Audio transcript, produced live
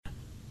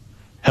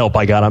Help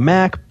I Got a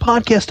Mac,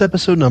 podcast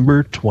episode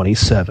number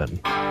 27.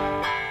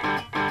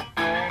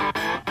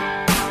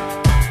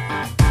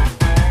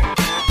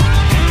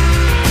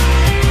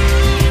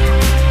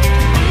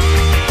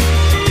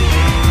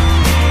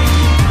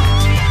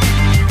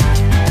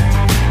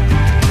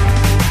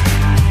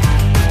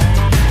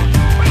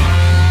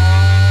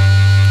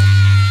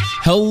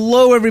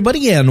 Hello,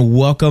 everybody, and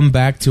welcome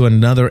back to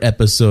another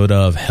episode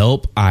of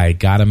Help I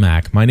Got a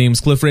Mac. My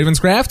name's Cliff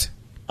Ravenscraft.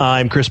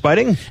 I'm Chris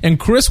Biting. And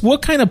Chris,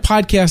 what kind of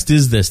podcast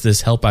is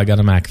this Help I Got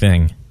a Mac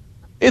thing?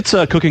 It's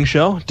a cooking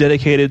show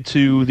dedicated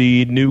to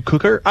the new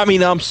cooker.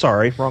 I'm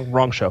sorry,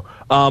 wrong show.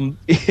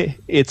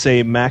 It's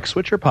a Mac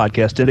Switcher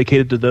podcast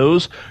dedicated to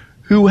those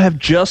who have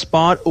just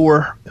bought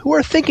or who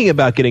are thinking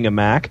about getting a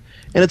Mac.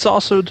 And it's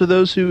also to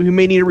those who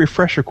may need a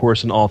refresher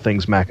course in all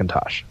things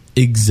Macintosh.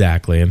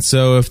 Exactly. And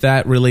so if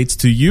that relates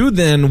to you,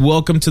 then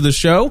welcome to the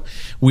show.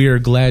 We are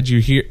glad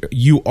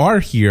you are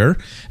here.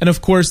 And of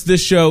course,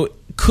 this show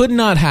could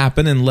not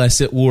happen unless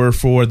it were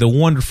for the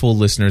wonderful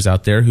listeners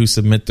out there who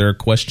submit their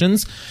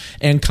questions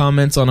and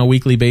comments on a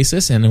weekly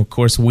basis. And of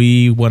course,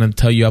 we want to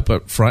tell you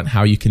up front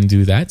how you can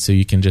do that. So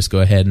you can just go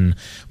ahead and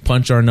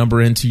punch our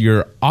number into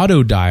your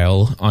auto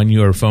dial on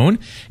your phone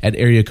at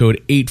area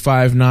code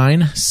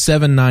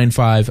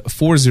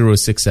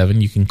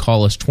 859-795-4067. You can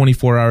call us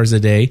 24 hours a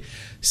day,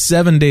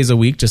 7 days a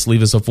week. Just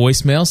leave us a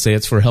voicemail. Say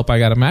it's for Help I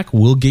Got a Mac.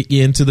 We'll get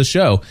you into the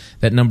show.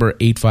 That number,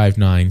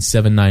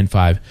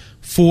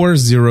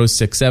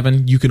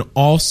 859-795-4067. You can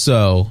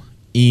also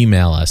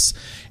email us.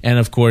 And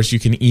of course, you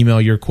can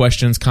email your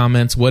questions,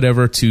 comments,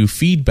 whatever to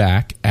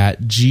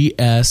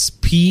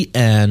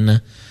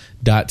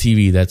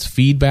feedback@gspn.tv. That's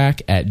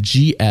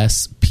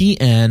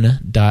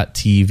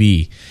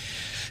feedback@gspn.tv.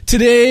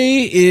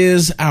 Today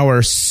is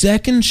our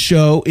second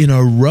show in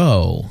a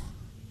row.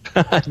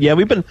 Yeah,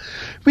 we've been,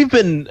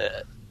 one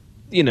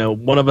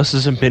of us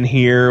hasn't been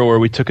here, or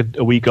we took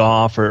a week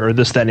off, or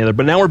this, that, and the other.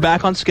 But now we're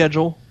back on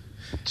schedule.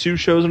 2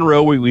 shows in a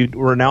row.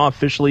 We're now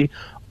officially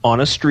on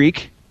a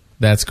streak.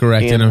 That's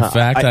correct. And in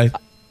fact, I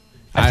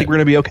think we're going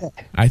to be okay.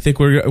 I think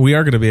we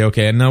are going to be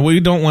okay. And now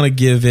we don't want to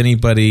give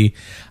anybody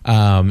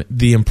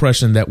the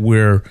impression that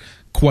we're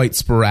quite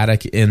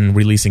sporadic in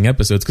releasing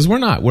episodes, because we're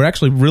not. We're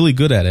actually really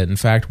good at it. In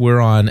fact, we're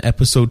on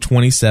episode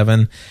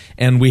 27,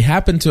 and we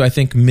happened to, I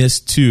think,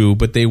 miss 2,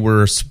 but they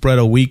were spread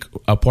a week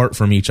apart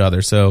from each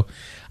other. So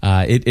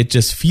it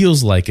just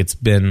feels like it's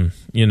been,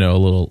 a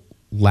little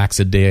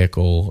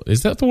lackadaisical.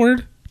 Is that the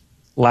word?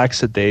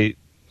 Lackadaisical.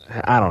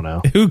 I don't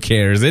know. Who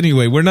cares?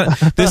 Anyway, we're not.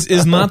 This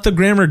is not the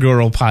Grammar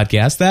Girl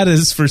podcast. That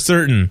is for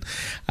certain.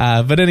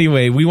 But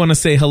anyway, we want to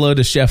say hello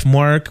to Chef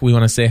Mark. We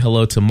want to say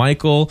hello to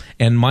Michael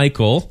and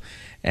Michael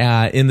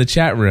in the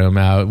chat room.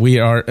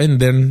 And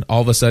then all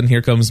of a sudden,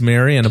 here comes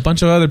Mary, and a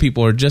bunch of other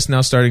people are just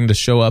now starting to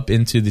show up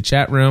into the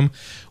chat room.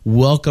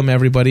 Welcome,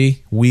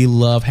 everybody. We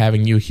love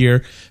having you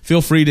here.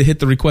 Feel free to hit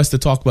the request to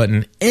talk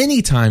button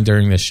anytime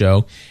during this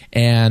show,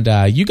 and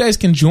you guys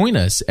can join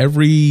us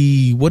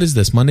every, what is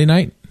this, Monday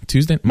night?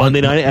 Tuesday?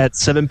 Monday night at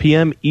 7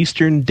 p.m.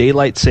 Eastern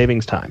Daylight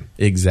Savings Time.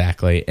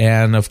 Exactly.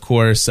 And of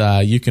course,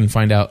 you can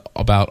find out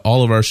about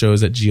all of our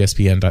shows at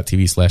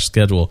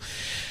gspn.tv/schedule.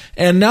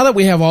 And now that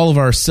we have all of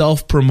our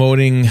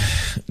self-promoting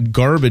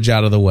garbage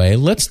out of the way,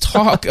 let's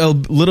talk a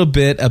little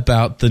bit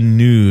about the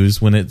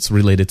news when it's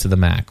related to the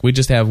Mac. We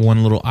just have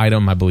one little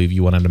item I believe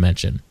you wanted to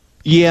mention.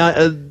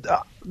 Yeah,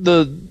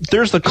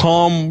 there's the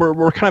calm.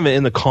 We're kind of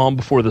in the calm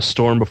before the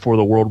storm, before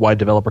the Worldwide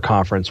Developer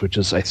Conference, which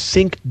is, I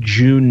think,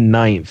 June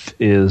 9th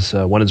is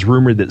when it's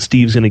rumored that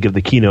Steve's going to give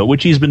the keynote,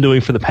 which he's been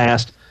doing for the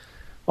past,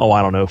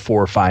 4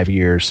 or 5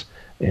 years.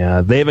 They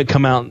haven't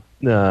come out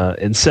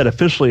and said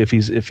officially if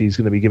he's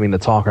going to be giving the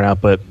talk or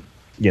not, but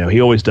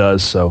he always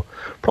does. So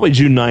probably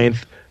June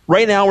 9th.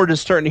 Right now, we're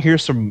just starting to hear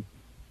some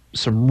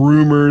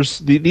rumors.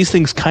 These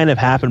things kind of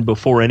happen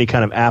before any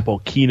kind of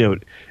Apple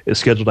keynote is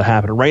scheduled to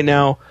happen. Right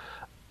now,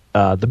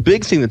 the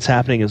big thing that's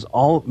happening is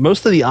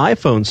most of the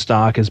iPhone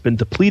stock has been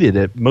depleted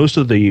at most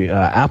of the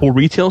Apple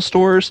retail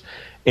stores,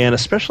 and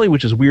especially,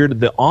 which is weird,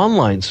 the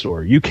online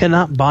store. You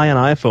cannot buy an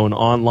iPhone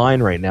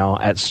online right now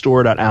at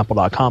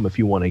store.apple.com if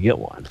you want to get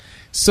one.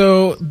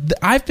 So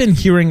I've been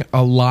hearing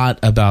a lot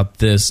about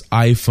this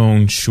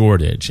iPhone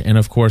shortage. And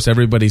of course,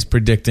 everybody's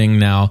predicting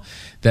now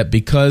that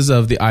because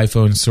of the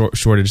iPhone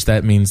shortage,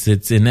 that means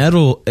it's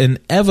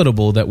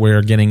inevitable that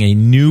we're getting a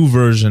new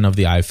version of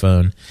the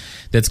iPhone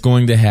that's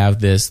going to have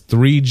this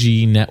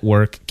 3G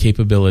network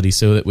capability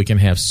so that we can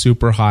have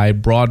super high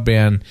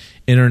broadband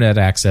internet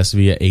access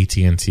via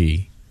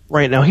AT&T.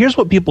 Right. Now, here's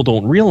what people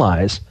don't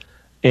realize,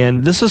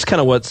 and this is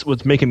kind of what's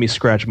making me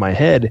scratch my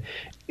head,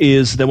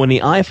 is that when the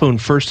iPhone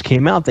first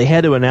came out, they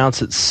had to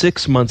announce it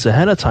 6 months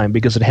ahead of time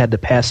because it had to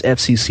pass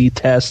FCC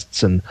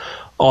tests and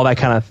all that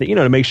kind of thing,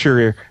 to make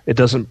sure it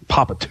doesn't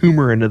pop a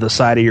tumor into the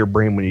side of your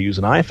brain when you use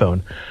an iPhone.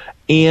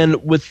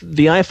 And with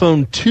the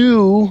iPhone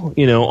 2,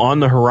 on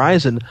the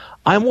horizon,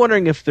 I'm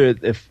wondering if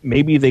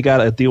maybe they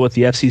got a deal with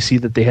the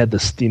FCC that they had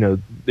this,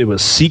 it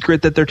was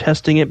secret that they're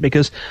testing it,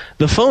 because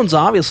the phone's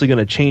obviously going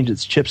to change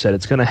its chipset.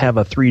 It's going to have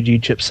a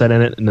 3G chipset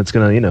in it, and it's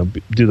going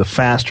to, do the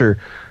faster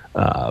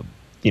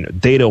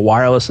data,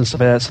 wireless, and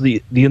stuff like that. So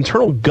the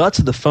internal guts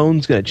of the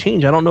phone's going to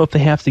change. I don't know if they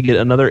have to get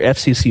another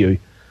FCC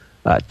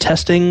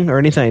testing or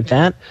anything like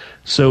that.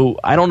 So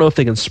I don't know if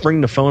they can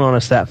spring the phone on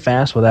us that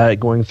fast without it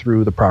going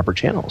through the proper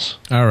channels.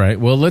 All right.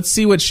 Well, let's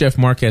see what Chef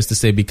Mark has to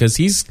say, because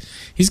he's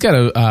got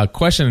a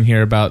question in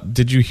here about,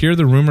 did you hear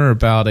the rumor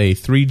about a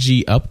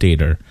 3G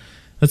updater?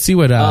 Let's see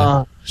what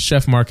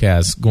Chef Mark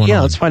has going on.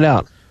 Yeah, let's find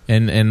out.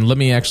 And let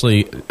me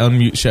actually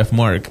unmute Chef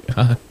Mark.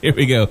 Here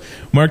we go.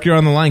 Mark, you're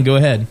on the line. Go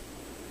ahead.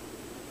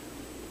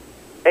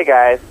 Hey,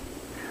 guys.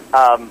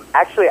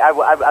 Actually, I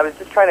was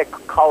just trying to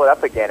call it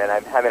up again, and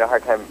I'm having a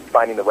hard time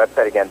finding the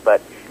website again.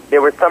 But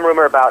there was some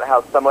rumor about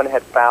how someone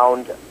had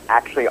found,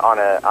 actually on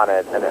an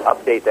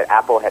update that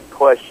Apple had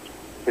pushed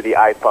to the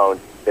iPhone,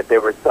 that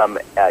there was some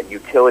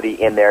utility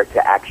in there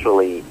to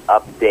actually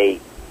update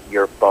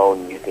your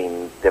phone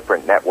using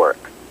different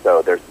networks.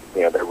 So there's,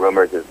 the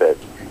rumors is that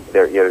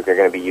they're going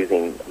to be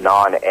using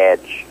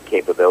non-edge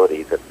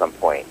capabilities at some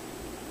point.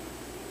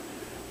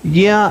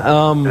 Yeah.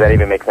 Does that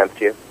even make sense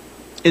to you?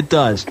 It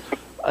does.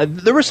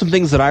 There were some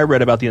things that I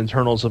read about the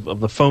internals of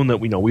the phone that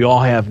we all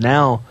have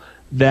now,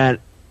 that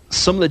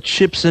some of the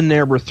chips in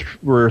there were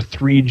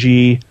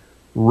 3G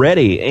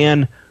ready.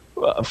 And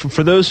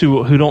for those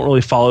who don't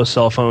really follow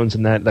cell phones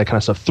and that kind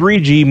of stuff,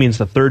 3G means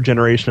the third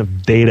generation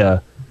of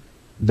data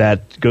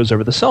that goes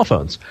over the cell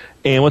phones.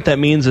 And what that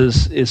means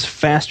is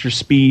faster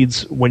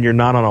speeds when you're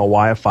not on a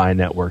Wi-Fi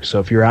network.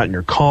 So if you're out in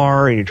your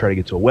car and you try to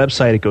get to a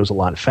website, it goes a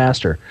lot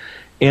faster.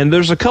 And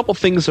there's a couple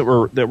things that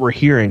we're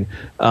hearing.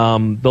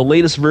 The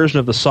latest version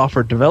of the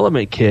software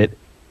development kit,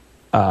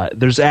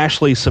 there's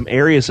actually some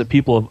areas that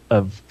people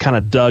have kind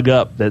of dug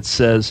up that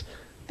says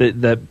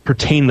that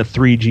pertain to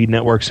 3G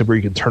networks, where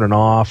you can turn it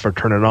off or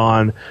turn it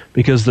on,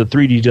 because the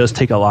 3G does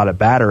take a lot of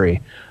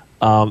battery.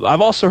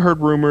 I've also heard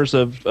rumors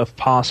of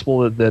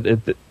possible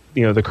that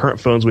the current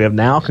phones we have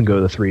now can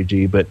go to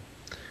 3G, but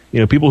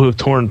people who have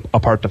torn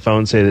apart the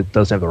phone say that it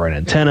doesn't have the right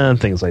antenna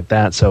and things like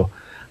that. So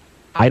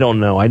I don't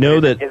know. I know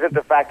that... Isn't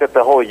the fact that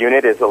the whole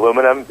unit is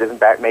aluminum, doesn't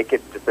that make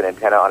it just an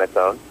antenna on its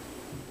own?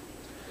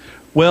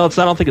 Well, I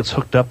don't think it's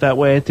hooked up that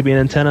way to be an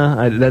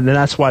antenna.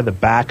 That's why the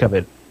back of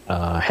it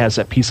has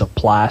that piece of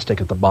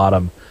plastic at the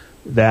bottom.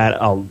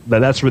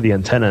 That's where the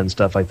antenna and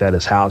stuff like that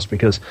is housed,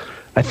 because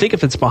I think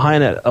if it's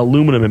behind that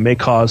aluminum, it may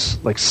cause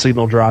like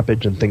signal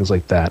droppage and things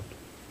like that.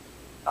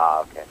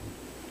 Okay.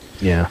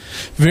 Yeah.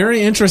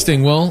 Very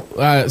interesting. Well,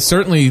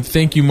 certainly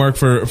thank you, Mark,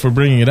 for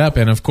bringing it up.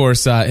 And, of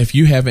course, if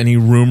you have any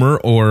rumor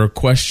or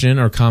question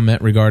or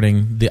comment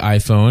regarding the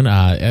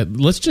iPhone,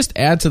 let's just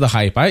add to the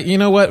hype. You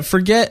know what?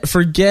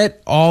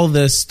 Forget all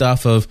this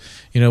stuff of,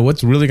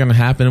 what's really going to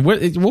happen.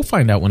 We'll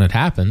find out when it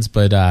happens.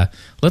 But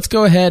let's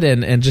go ahead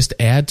and just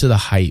add to the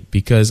hype,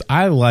 because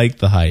I like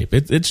the hype.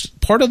 It's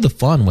part of the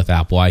fun with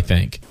Apple, I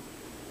think.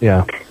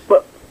 Yeah.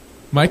 But,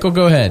 Michael,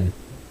 go ahead.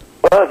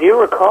 Well, if you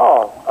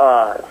recall,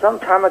 some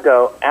time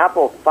ago,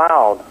 Apple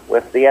filed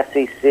with the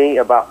FCC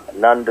about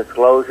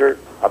non-disclosure,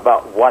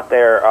 about what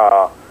they're,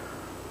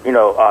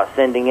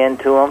 sending in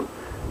to them.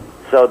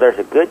 So there's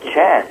a good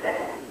chance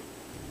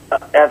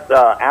if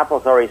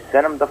Apple's already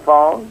sent them the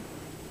phone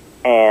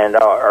and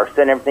or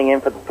sent everything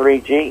in for the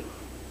 3G,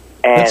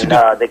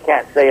 and they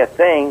can't say a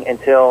thing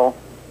until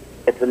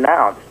it's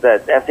announced.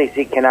 That the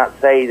FCC cannot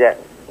say that,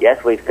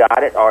 yes, we've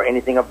got it, or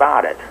anything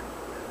about it.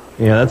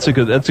 Yeah, that's a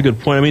good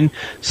point. I mean,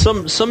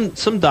 some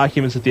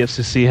documents that the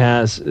FCC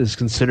has is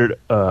considered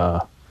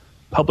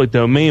public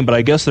domain, but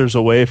I guess there's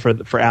a way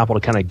for Apple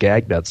to kind of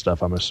gag that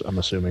stuff. I'm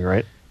assuming,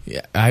 right?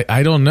 Yeah,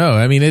 I don't know.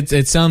 I mean,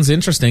 it sounds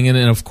interesting, and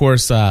of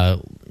course,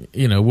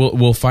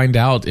 we'll find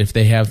out if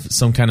they have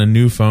some kind of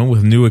new phone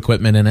with new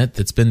equipment in it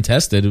that's been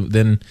tested.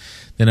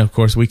 Then of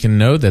course we can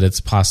know that it's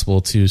possible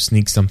to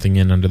sneak something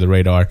in under the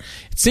radar.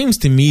 It seems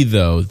to me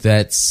though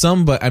that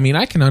somebody, I mean,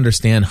 I can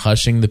understand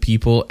hushing the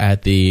people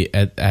at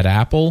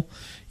Apple,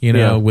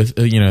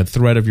 with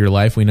threat of your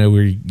life, we know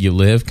where you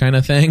live kind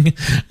of thing.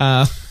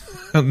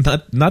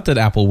 Not that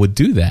Apple would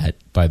do that,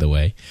 by the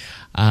way.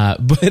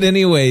 But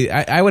anyway,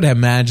 I would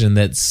imagine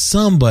that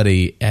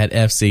somebody at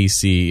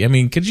FCC, I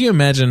mean, could you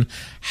imagine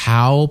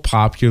how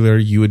popular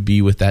you would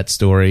be with that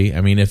story?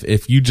 I mean,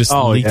 if you just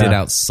leaked it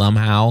out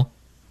somehow.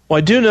 Well,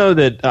 I do know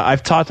that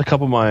I've talked to a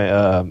couple of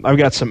my I've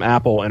got some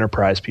Apple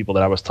enterprise people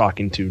that I was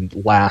talking to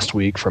last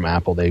week from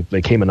Apple.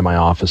 They came into my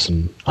office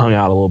and hung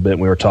out a little bit,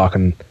 and we were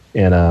talking,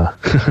 and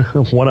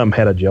one of them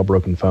had a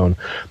jailbroken phone.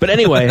 But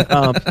anyway,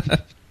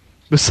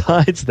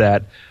 besides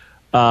that,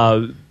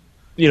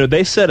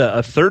 they said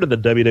a third of the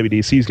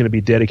WWDC is going to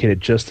be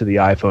dedicated just to the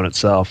iPhone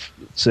itself.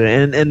 So,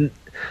 and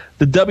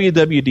the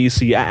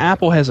WWDC,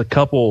 Apple has a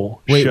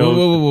couple shows.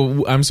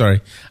 Whoa. I'm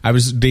sorry. I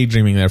was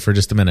daydreaming there for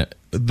just a minute.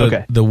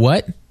 The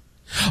what?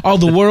 Oh,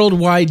 the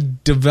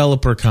Worldwide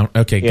Developer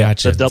Okay,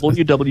 gotcha. The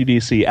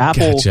WWDC.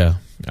 Apple, gotcha.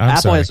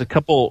 Apple has a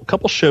couple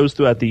shows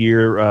throughout the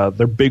year.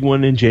 Their big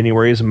one in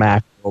January is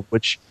Macworld,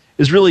 which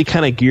is really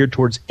kind of geared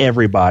towards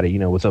everybody,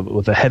 with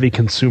a heavy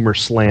consumer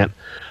slant.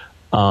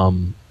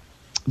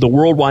 the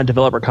Worldwide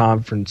Developer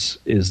Conference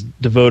is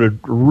devoted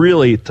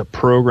really to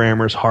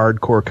programmers,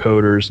 hardcore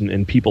coders,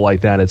 and people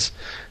like that.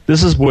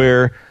 This is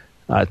where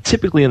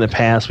typically in the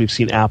past we've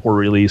seen Apple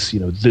release, the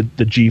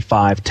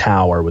G5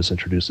 Tower was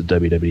introduced at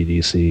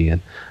WWDC,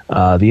 and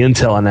the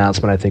Intel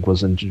announcement I think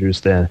was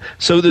introduced then.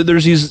 So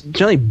there's these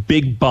generally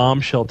big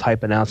bombshell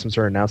type announcements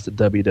are announced at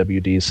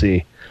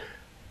WWDC.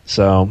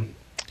 So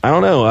I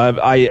don't know.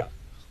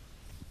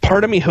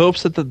 Part of me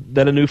hopes that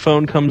a new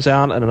phone comes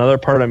out, and another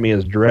part of me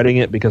is dreading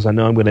it because I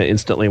know I'm going to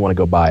instantly want to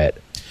go buy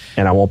it,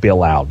 and I won't be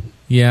allowed.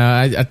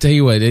 Yeah, I tell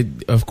you what.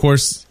 Of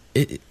course,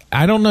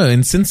 I don't know.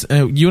 And since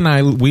you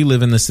and we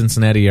live in the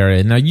Cincinnati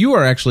area. Now, you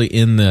are actually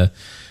in the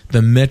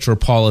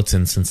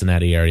metropolitan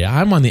Cincinnati area.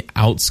 I'm on the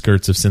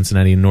outskirts of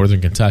Cincinnati in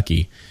northern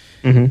Kentucky.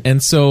 Mm-hmm.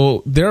 And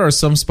so there are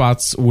some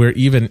spots where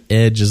even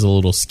Edge is a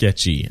little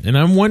sketchy. And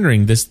I'm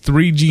wondering, this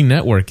 3G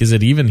network, is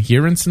it even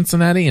here in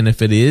Cincinnati? And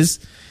if it is...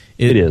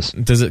 It is.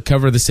 Does it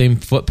cover the same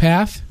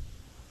footpath?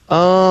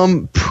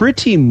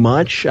 Pretty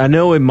much. I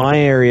know in my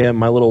area,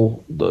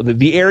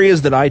 the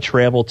areas that I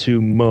travel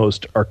to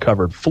most are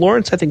covered.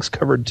 Florence, I think, is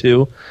covered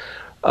too.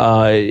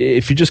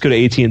 If you just go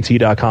to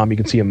AT&T.com, you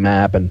can see a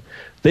map, and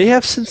they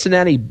have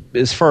Cincinnati,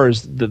 as far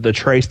as the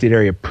tri-state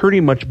area, pretty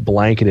much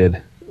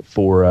blanketed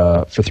for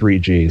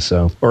 3G,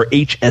 so, or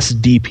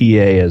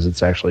HSDPA as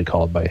it's actually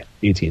called by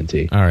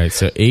AT&T. All right,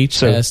 so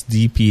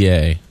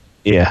HSDPA.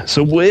 Yeah,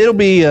 so it'll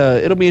be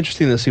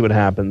interesting to see what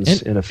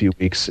happens in a few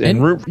weeks.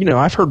 And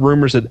I've heard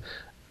rumors that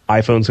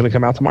iPhone's going to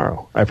come out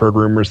tomorrow. I've heard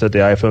rumors that the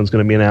iPhone's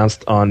going to be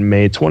announced on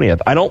May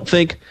 20th. I don't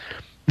think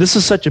this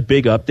is such a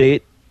big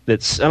update I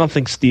don't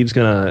think Steve's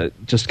going to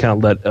just kind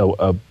of let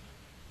a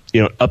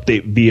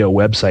update via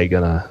website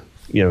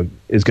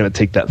is going to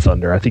take that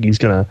thunder. I think he's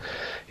going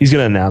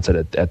to announce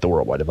it at the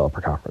Worldwide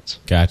Developer Conference.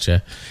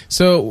 Gotcha.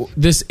 So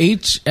this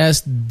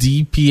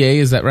HSDPA,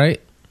 is that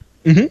right?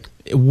 Mm-hmm.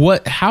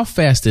 How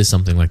fast is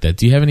something like that?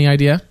 Do you have any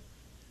idea?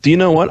 Do you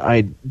know what?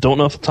 I don't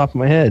know off the top of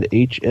my head.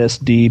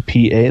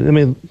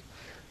 HSDPA.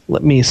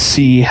 Let me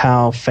see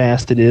how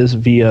fast it is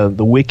via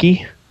the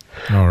wiki.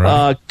 All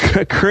right.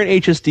 Current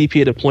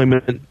HSDPA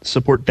deployment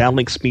support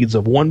downlink speeds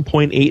of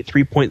 1.8,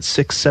 3.6,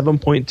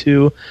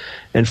 7.2,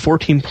 and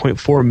 14.4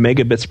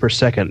 megabits per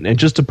second. And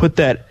just to put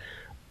that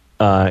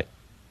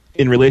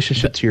in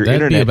relationship to your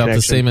internet connection, that'd be about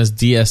the same as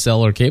DSL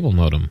or cable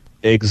modem.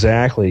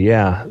 Exactly,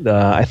 yeah.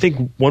 I think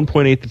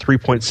 1.8 to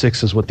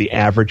 3.6 is what the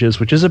average is,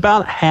 which is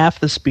about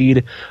half the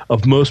speed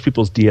of most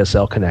people's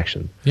DSL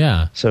connection.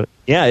 Yeah. So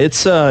yeah,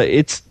 it's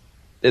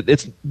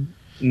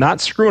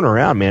not screwing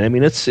around, man. I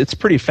mean, it's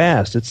pretty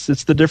fast.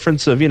 It's the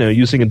difference of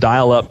using a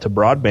dial-up to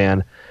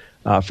broadband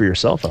for your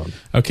cell phone.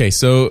 Okay,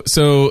 so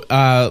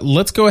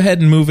let's go ahead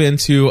and move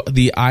into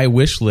the I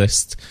Wish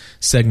List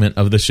segment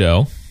of the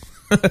show.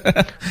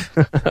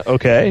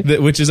 Okay.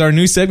 Which is our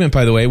new segment,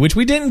 by the way, which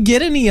we didn't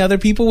get any other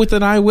people with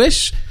an I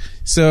Wish.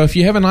 So if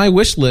you have an I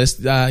Wish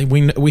list,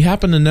 we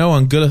happen to know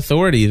on good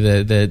authority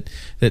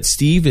that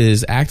Steve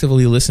is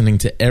actively listening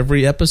to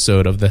every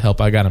episode of the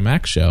Help I Got a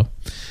Mac show.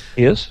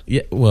 He is?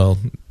 Yeah, well,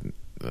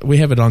 we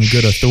have it on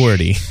good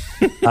authority.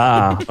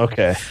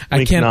 Okay.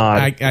 I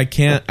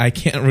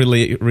can't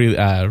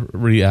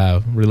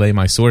relay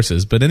my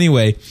sources, but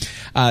anyway,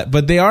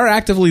 but they are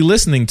actively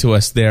listening to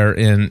us there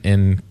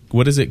in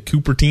what is it,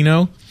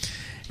 Cupertino?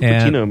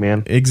 Cupertino,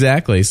 man.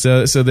 Exactly.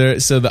 So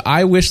the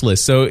I Wish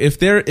list. So if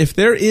there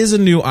is a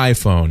new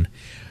iPhone,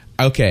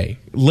 okay,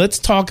 let's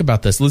talk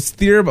about this. Let's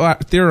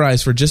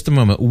theorize for just a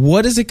moment.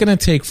 What is it going to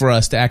take for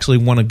us to actually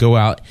want to go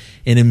out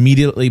and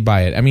immediately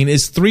buy it? I mean,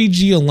 is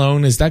 3G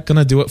alone, is that going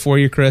to do it for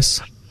you, Chris?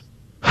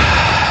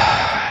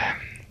 I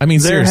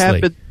mean,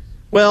 seriously.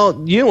 Well,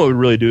 what would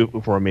really do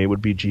it for me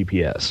would be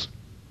GPS.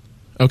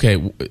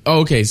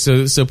 Okay.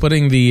 So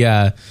putting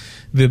the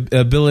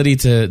ability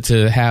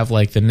to have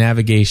like the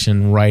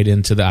navigation right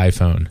into the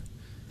iPhone.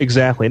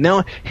 Exactly.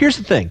 Now, here's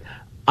the thing.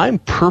 I'm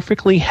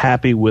perfectly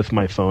happy with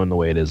my phone the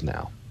way it is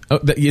now. Oh,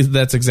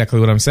 that's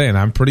exactly what I'm saying.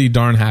 I'm pretty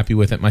darn happy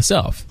with it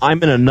myself.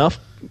 I'm in enough,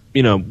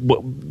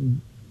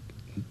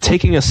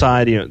 taking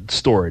aside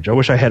storage. I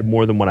wish I had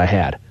more than what I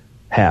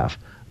have.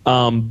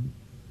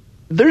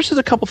 There's just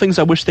a couple things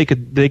I wish they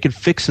could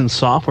fix in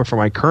software for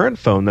my current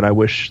phone that I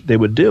wish they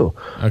would do.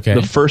 Okay.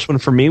 The first one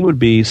for me would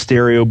be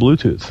stereo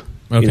Bluetooth.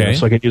 Okay.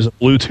 So I could use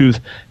Bluetooth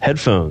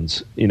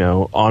headphones,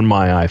 on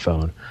my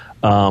iPhone.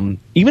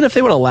 Even if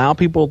they would allow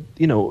people,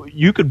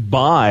 you could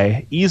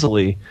buy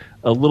easily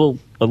a little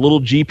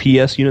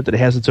GPS unit that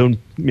has its own,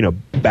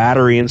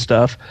 battery and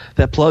stuff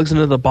that plugs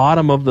into the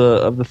bottom of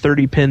the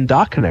 30-pin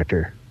dock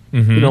connector.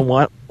 Mm-hmm. You know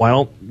what?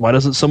 Why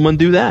doesn't someone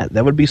do that?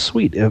 That would be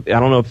sweet. I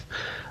don't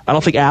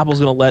think Apple's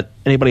going to let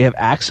anybody have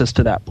access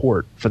to that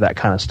port for that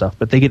kind of stuff,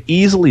 but they could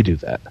easily do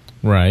that.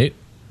 Right.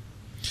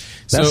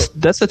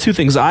 That's the two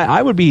things. I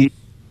would be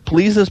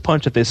pleased as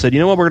punch if they said,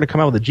 we're going to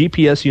come out with a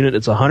GPS unit.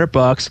 It's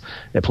 $100.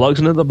 It plugs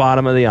into the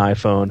bottom of the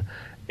iPhone,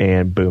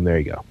 and boom, there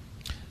you go.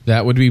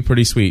 That would be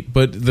pretty sweet.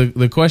 But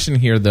the question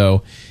here,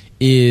 though,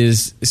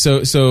 is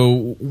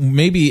so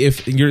maybe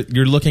if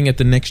you're looking at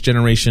the next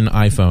generation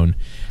iPhone,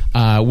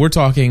 We're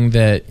talking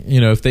that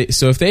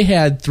if they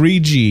had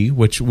 3G,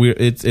 which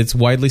it's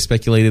widely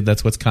speculated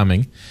that's what's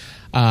coming,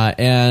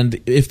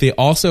 and if they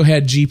also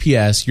had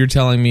GPS, you're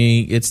telling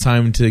me it's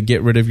time to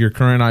get rid of your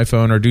current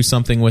iPhone or do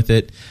something with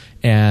it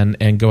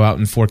and go out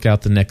and fork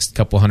out the next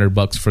couple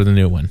 $100 for the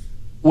new one.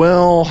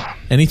 Well,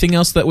 anything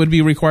else that would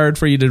be required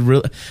for you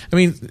to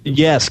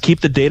yes,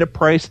 keep the data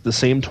price at the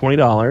same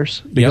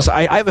 $20 because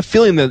I have a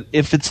feeling that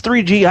if it's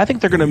 3G, I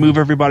think they're going to move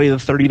everybody to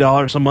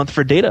 $30 a month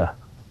for data.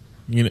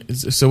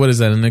 So what is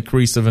that? An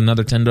increase of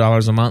another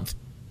 $10 a month?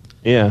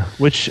 Yeah,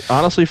 which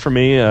honestly for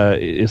me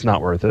is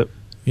not worth it.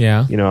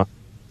 Yeah,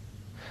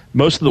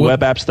 most of the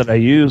web apps that I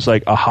use,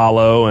 like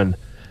Ahalo and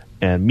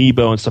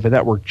Meebo and stuff like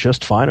that, work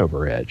just fine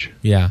over Edge.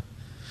 Yeah.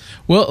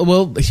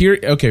 Well, here,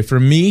 okay, for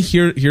me,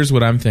 here's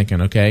what I'm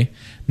thinking, okay?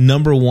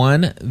 Number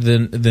one,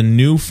 the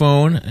new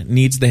phone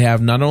needs to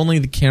have not only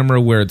the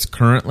camera where it's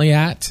currently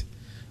at,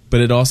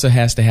 but it also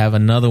has to have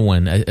another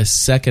one, a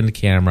second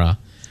camera.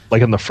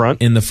 Like in the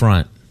front? In the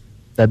front.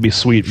 That'd be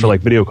sweet for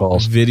like video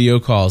calls. Video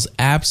calls,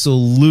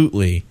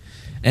 absolutely.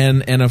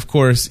 And of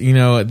course,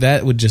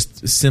 that would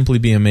just simply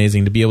be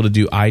amazing to be able to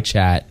do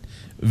iChat,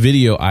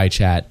 video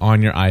iChat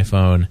on your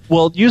iPhone.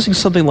 Well, using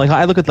something like,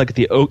 I look at like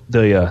the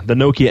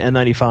Nokia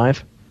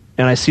N95,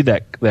 and I see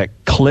that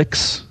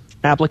Clicks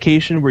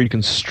application where you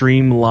can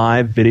stream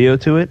live video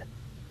to it.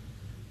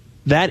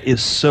 That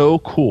is so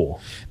cool.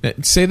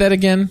 Say that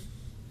again.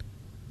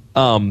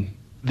 The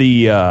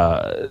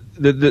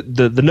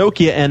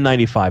Nokia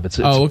N95. It's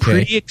a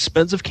pretty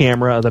expensive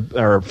camera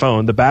or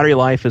phone. The battery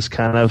life is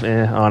kind of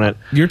on it.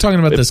 You're talking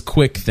about this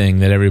Quick thing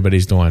that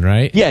everybody's doing,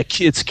 right? Yeah,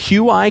 it's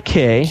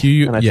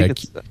QIK. And I think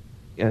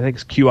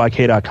it's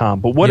QIK.com.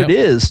 But what it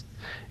is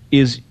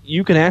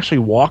you can actually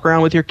walk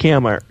around with your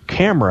camera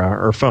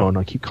or phone.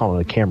 I keep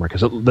calling it a camera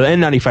because the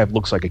N95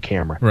 looks like a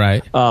camera.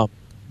 Right.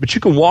 But you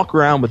can walk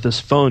around with this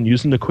phone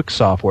using the Quick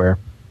software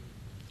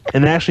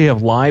and actually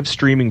have live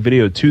streaming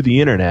video to the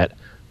internet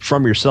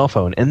from your cell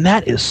phone, and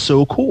that is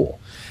so cool.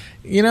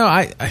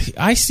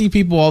 I see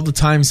people all the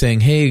time saying,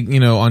 "Hey,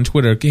 on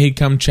Twitter, hey,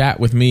 come chat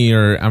with me,"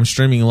 or "I'm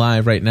streaming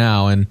live right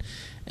now." And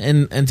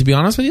to be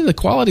honest with you, the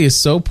quality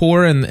is so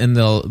poor, and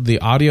the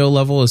audio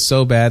level is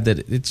so bad that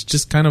it's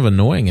just kind of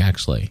annoying,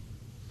 actually.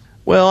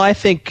 Well, I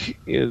think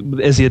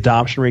as the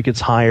adoption rate gets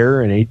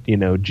higher and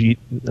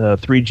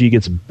 3G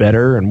gets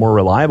better and more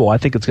reliable, I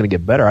think it's going to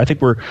get better. I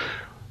think we're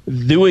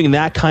doing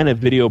that kind of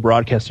video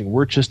broadcasting.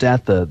 We're just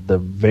at the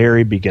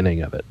very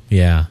beginning of it.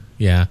 Yeah.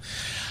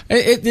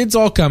 It's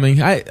all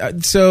coming.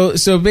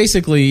 So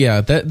basically,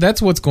 yeah,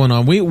 that's what's going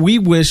on. We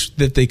wish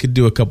that they could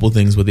do a couple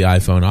things with the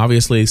iPhone.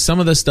 Obviously, some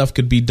of the stuff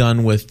could be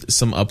done with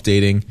some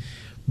updating,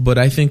 but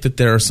I think that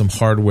there are some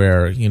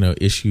hardware,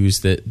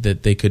 issues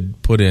that they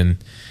could put in.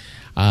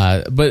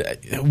 But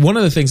one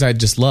of the things I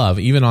just love,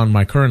 even on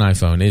my current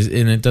iPhone, is,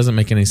 and it doesn't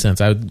make any sense,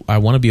 I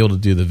want to be able to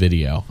do the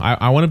video.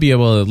 I want to be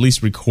able to at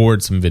least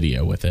record some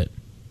video with it.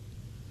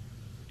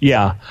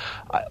 Yeah.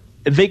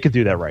 They could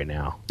do that right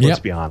now. Let's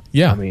be honest.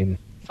 Yeah. I mean,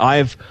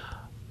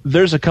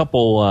 there's a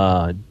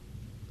couple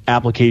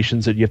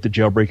applications that you have to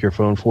jailbreak your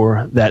phone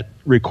for that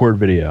record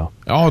video.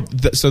 Oh,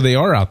 so they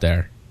are out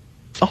there.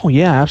 Oh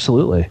yeah,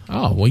 absolutely.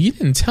 Oh, well, you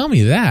didn't tell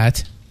me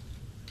that.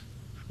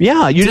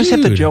 Yeah, you just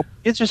have to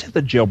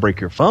jailbreak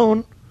your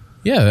phone.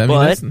 Yeah, I mean,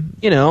 but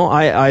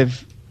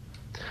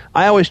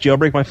I always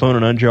jailbreak my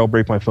phone and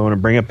unjailbreak my phone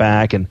and bring it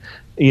back, and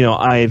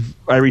I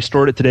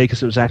restored it today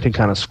because it was acting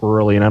kind of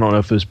squirrely, and I don't know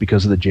if it was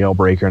because of the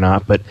jailbreak or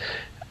not, but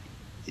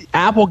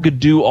Apple could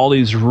do all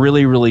these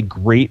really, really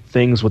great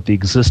things with the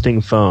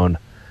existing phone,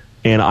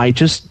 and I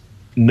just,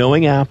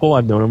 knowing Apple,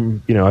 I've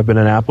known them, I've been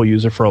an Apple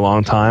user for a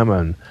long time,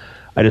 and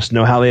I just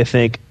know how they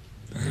think.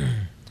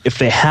 If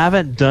they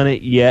haven't done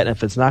it yet,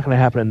 if it's not going to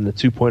happen in the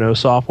 2.0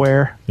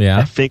 software,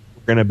 I think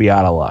we're going to be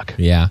out of luck.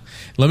 Yeah.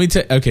 Let me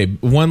tell okay,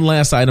 one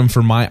last item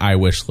for my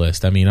iWish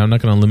list. I mean, I'm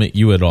not going to limit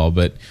you at all,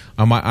 but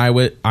on my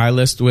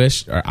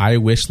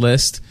iWish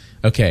list,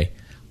 okay,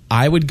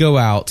 I would go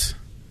out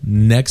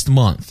next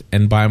month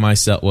and buy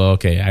myself, well,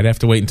 okay, I'd have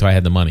to wait until I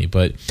had the money,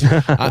 but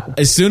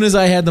as soon as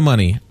I had the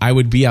money, I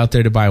would be out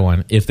there to buy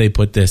one if they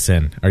put this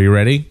in. Are you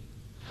ready?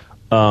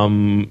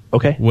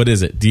 Okay. What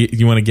is it? Do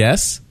you want to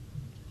guess?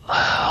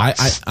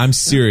 I'm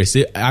serious.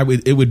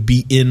 It would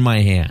be in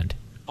my hand.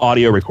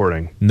 Audio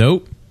recording.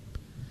 Nope.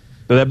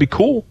 But that'd be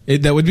cool.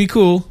 That would be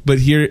cool. But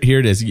here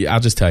it is.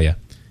 I'll just tell you.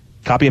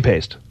 Copy and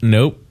paste.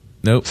 Nope.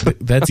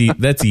 That's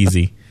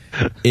easy.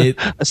 I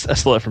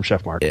stole it from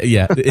Chef Mark.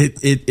 Yeah.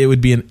 It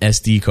would be an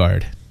SD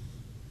card.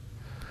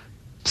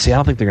 See, I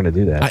don't think they're going to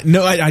do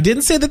that. I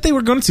didn't say that they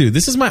were going to.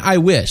 This is my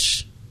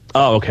iWish.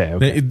 Oh,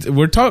 okay.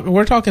 We're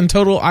talking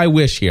total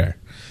iWish here.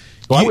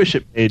 Well, I wish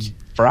it made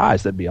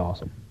fries. That'd be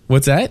awesome.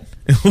 What's that?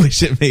 I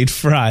wish it made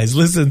fries.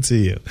 Listen to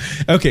you.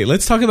 Okay,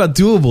 let's talk about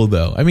doable,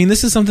 though. I mean,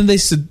 this is something they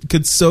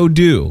could so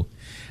do.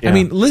 Yeah. I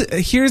mean,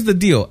 here's the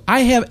deal.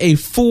 I have a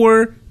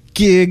 4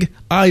 gig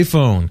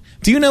iPhone.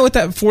 Do you know what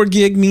that 4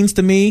 gig means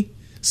to me?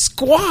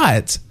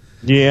 Squat.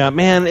 Yeah,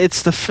 man,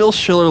 it's the Phil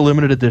Schiller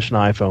limited edition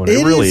iPhone.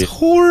 It really is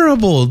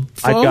horrible,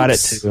 folks. I got it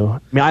too. I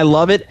mean, I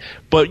love it,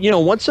 but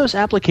once those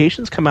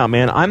applications come out,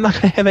 man, I'm not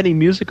going to have any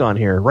music on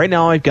here. Right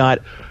now, I've got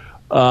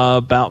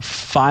about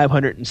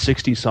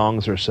 560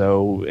 songs or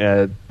so,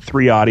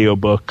 3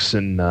 audiobooks,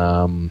 and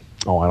I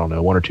don't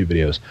know, 1 or 2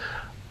 videos.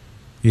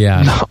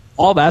 Yeah.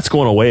 All that's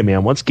going away,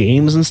 man. Once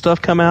games and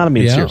stuff come out, I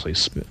mean, seriously,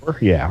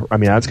 yeah. I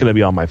mean, that's going to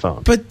be on my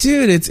phone. But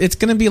dude, it's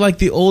going to be like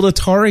the old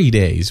Atari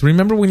days.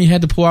 Remember when you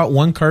had to pull out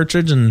one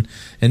cartridge and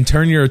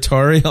turn your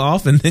Atari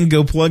off and then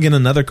go plug in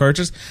another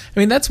cartridge? I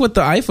mean, that's what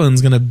the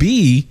iPhone's going to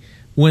be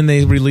when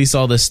they release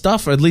all this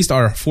stuff, or at least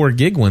our 4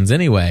 gig ones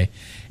anyway.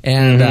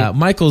 And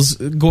Michael's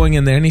going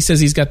in there and he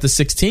says he's got the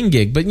 16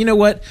 gig. But you know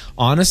what?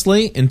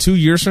 Honestly, in 2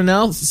 years from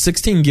now,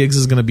 16 gigs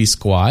is going to be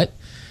squat.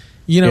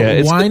 Why not?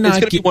 It's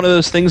going to be one of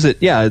those things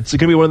that, it's going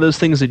to be one of those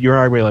things that you're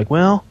already like,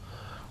 well,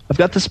 I've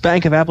got this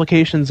bank of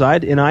applications in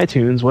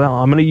iTunes. Well,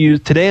 I'm going to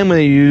use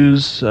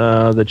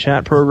the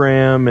chat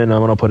program, and I'm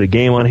going to put a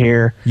game on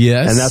here.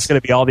 Yes. And that's going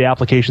to be all the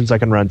applications I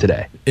can run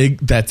today.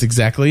 That's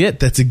exactly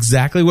it. That's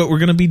exactly what we're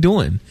going to be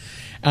doing.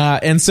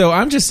 And so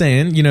I'm just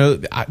saying,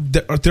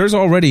 there's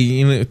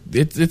already,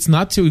 it's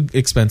not too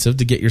expensive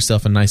to get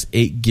yourself a nice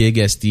 8 gig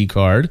SD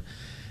card.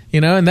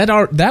 And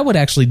that would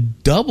actually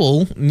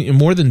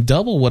more than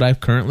double what I've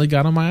currently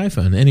got on my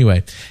iPhone.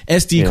 Anyway,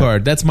 SD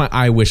card, that's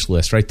my wish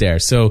list right there.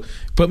 So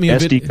put me a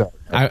SD card.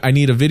 I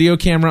need a video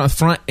camera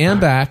front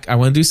and back. I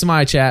want to do some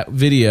iChat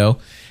video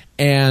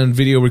and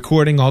video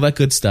recording, all that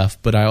good stuff.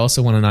 But I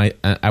also want an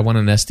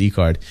SD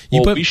card.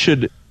 We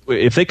should,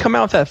 if they come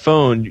out with that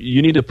phone,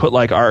 you need to put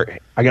I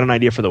got an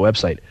idea for the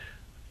website.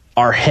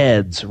 Our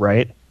heads,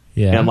 right?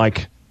 Yeah. And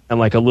like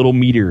a little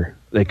meter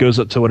that goes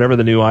up to whatever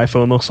the new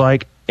iPhone looks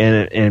like,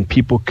 and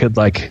people could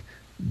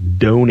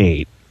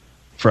donate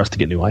for us to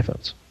get new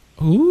iPhones.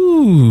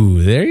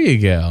 Ooh, there you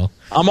go.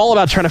 I'm all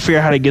about trying to figure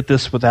out how to get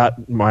this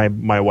without my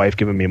wife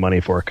giving me money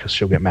for it, because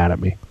she'll get mad at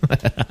me.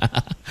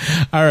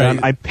 All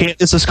right.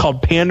 This is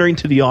called Pandering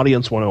to the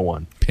Audience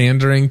 101.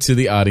 Pandering to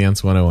the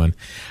Audience 101.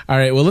 All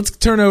right, well, let's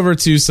turn over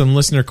to some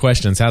listener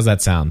questions. How's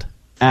that sound?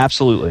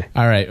 Absolutely.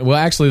 All right. Well,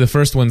 actually, the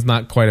first one's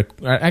not quite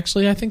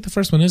actually, I think the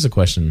first one is a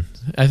question.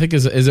 I think,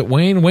 is it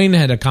Wayne? Wayne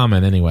had a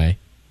comment anyway.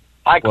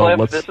 Hi,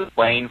 Cliff. This is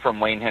Wayne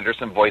from Wayne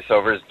Henderson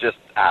Voiceovers. Just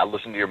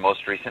listened to your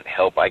most recent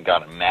Help I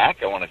Got a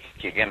Mac. I want to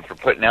thank you again for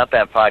putting out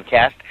that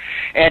podcast.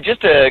 And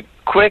just a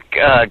quick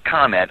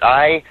comment.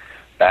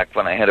 Back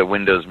when I had a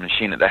Windows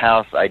machine at the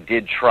house, I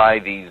did try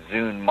the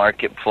Zune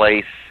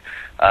Marketplace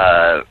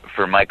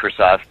for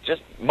Microsoft,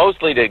 just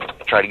mostly to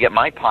try to get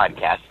my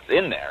podcasts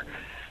in there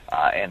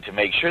and to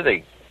make sure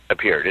they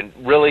appeared. And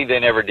really, they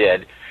never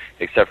did,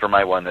 except for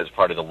my one that's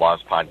part of the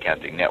Lost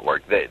Podcasting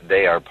Network.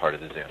 They are part of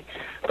the Zune.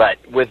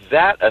 But with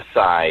that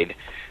aside,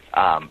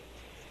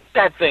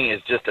 that thing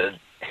is just a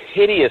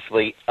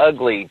hideously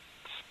ugly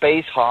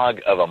space hog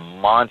of a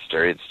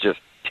monster. It's just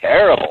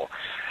terrible.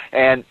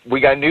 And we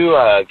got new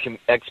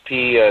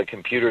XP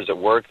computers at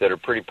work that are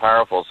pretty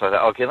powerful, so I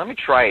thought, okay, let me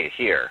try it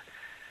here.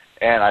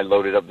 And I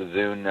loaded up the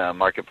Zune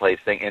Marketplace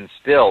thing, and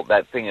still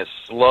that thing is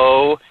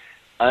slow,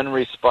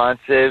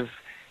 unresponsive,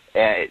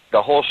 and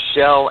the whole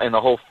shell and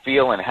the whole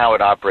feel and how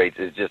it operates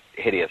is just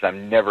hideous.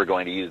 I'm never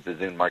going to use the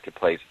Zune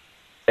Marketplace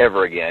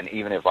ever again,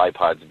 even if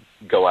iPods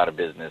go out of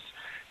business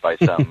by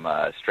some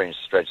strange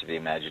stretch of the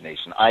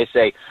imagination. I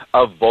say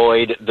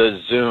avoid the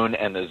Zune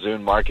and the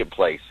Zune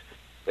Marketplace.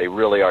 They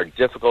really are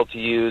difficult to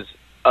use,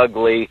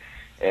 ugly,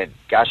 and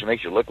gosh, it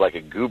makes you look like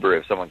a goober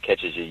if someone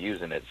catches you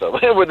using it. So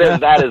there's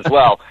that as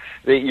well.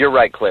 You're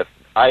right, Cliff.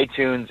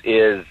 iTunes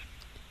is,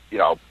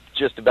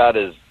 just about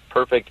as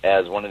perfect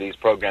as one of these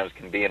programs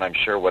can be, and I'm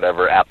sure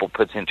whatever Apple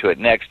puts into it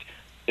next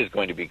is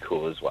going to be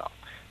cool as well.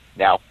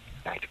 Now,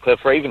 back to Cliff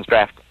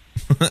Ravenscraft.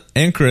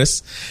 And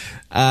Chris.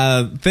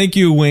 Thank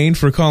you, Wayne,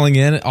 for calling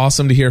in.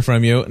 Awesome to hear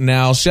from you.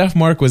 Now, Chef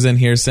Mark was in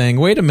here saying,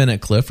 wait a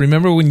minute, Cliff.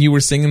 Remember when you were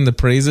singing the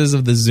praises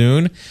of the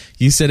Zune?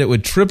 You said it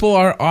would triple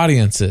our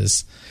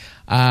audiences.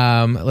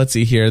 Let's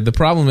see here. The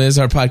problem is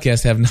our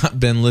podcasts have not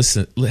been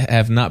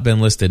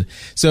listed.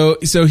 So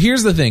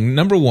here's the thing.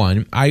 Number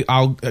one,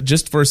 I'll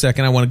just for a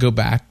second, I want to go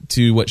back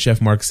to what Chef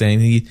Mark's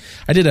saying.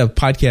 I did a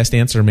podcast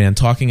Answer Man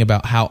talking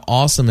about how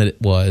awesome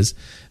it was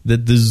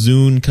that the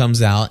Zune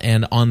comes out,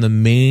 and on the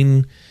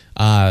main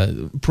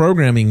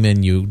programming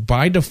menu,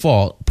 by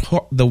default,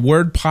 the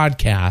word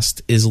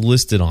podcast is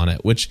listed on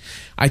it, which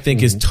I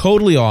think is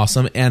totally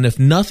awesome. And if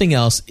nothing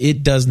else,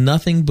 it does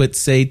nothing but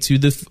say to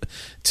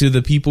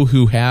the people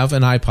who have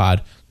an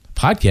iPod,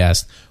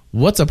 podcast,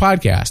 what's a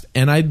podcast?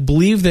 And I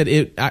believe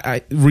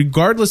that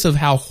regardless of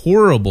how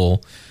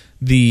horrible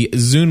the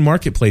Zune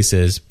Marketplace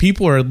is,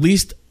 people are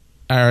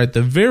at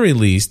the very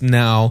least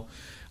now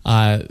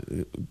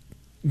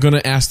going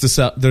to ask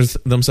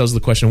themselves the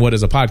question, what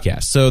is a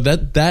podcast? So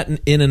that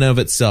in and of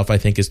itself, I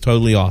think, is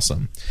totally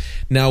awesome.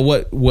 Now,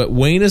 what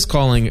Wayne is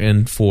calling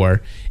in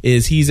for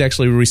is he's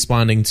actually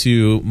responding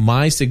to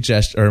my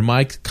suggestion, or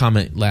my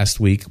comment last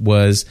week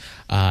was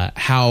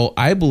how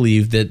I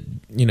believe that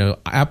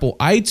Apple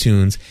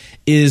iTunes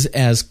is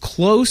as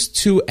close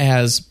to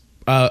as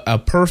a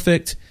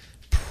perfect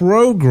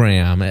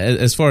program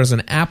as far as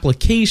an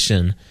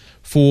application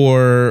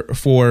for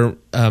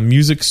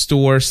music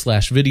store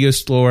 / video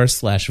store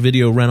 /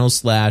 video rental /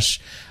 iPod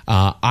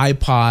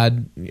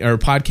or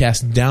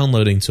podcast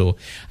downloading tool.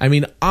 I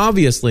mean,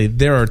 obviously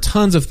there are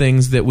tons of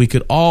things that we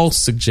could all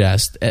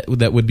suggest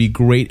that would be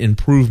great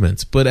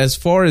improvements, but as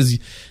far as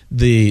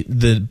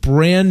the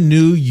brand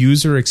new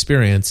user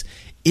experience,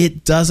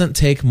 it doesn't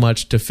take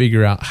much to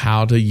figure out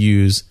how to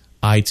use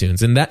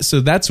iTunes. And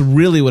that's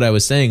really what I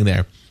was saying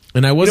there.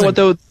 And I wasn't...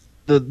 You know what,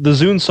 though? The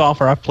Zune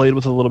software I've played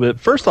with a little bit.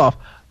 First off,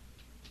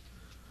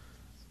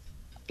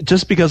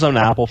 just because I'm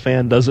an Apple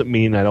fan doesn't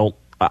mean I don't...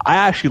 I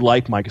actually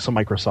like some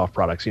Microsoft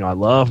products. You know, I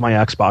love my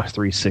Xbox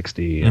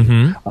 360,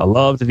 and I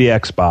loved the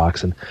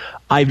Xbox, and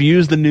I've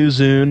used the new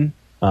Zune.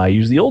 I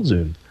use the old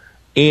Zune.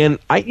 And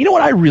you know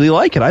what? I really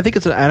like it. I think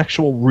it's an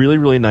actual really,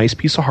 really nice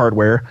piece of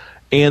hardware.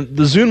 And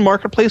the Zune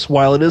Marketplace,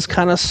 while it is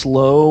kind of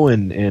slow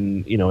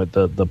and you know,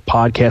 the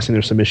podcasting,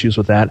 there's some issues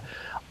with that,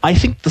 I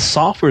think the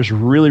software is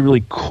really,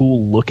 really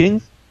cool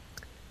looking.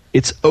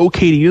 It's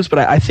okay to use, but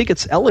I think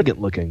it's elegant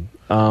looking.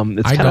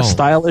 It's kind of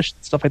stylish,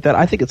 stuff like that.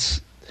 I think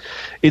it's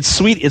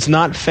sweet. It's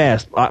not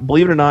fast.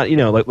 Believe it or not, you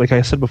know, like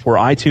I said before,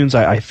 iTunes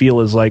I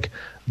feel is like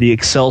the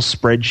Excel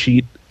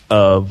spreadsheet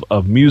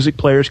of music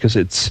players, because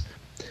it's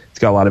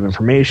got a lot of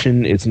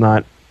information. It's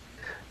not.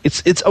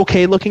 It's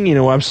okay looking. You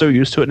know, I'm so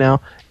used to it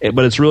now.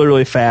 But it's really,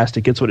 really fast.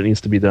 It gets what it needs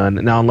to be done.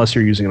 Now, unless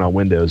you're using it on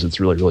Windows, it's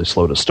really, really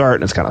slow to start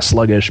and it's kind of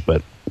sluggish.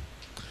 But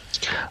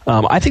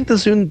I think the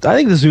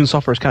Zune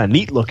software is kind of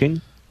neat looking.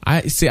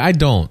 I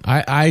don't.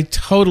 I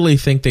totally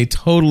think they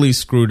totally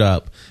screwed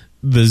up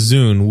the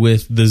Zune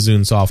with the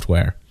Zune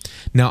software.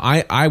 Now,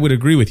 I would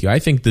agree with you. I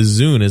think the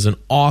Zune is an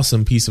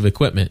awesome piece of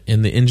equipment,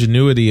 and the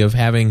ingenuity of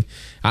having...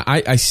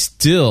 I'm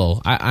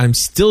still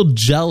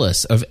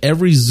jealous of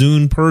every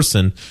Zune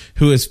person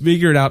who has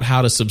figured out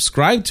how to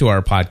subscribe to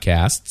our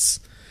podcasts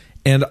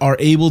and are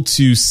able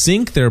to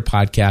sync their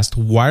podcast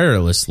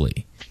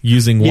wirelessly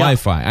using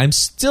Wi-Fi. I'm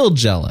still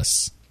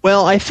jealous.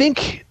 Well, I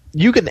think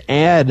you can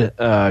add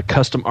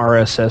custom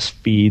RSS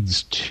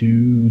feeds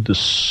to the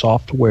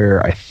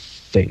software, I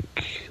think.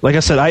 Like I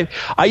said,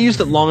 I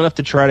used it long enough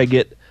to try to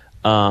get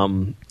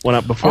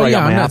before I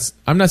got my app.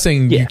 I'm not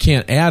saying you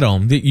can't add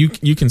them.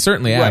 You can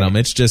certainly add them.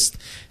 It's just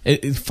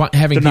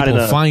having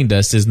people find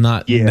us is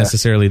not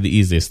necessarily the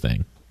easiest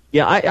thing.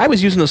 Yeah, I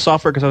was using the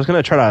software because I was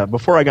going to try to,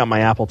 before I got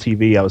my Apple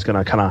TV, I was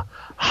going to kind of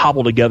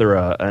hobble together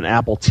an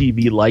Apple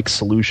TV-like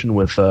solution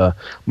with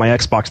my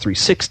Xbox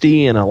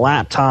 360 and a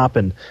laptop,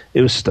 and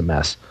it was just a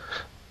mess.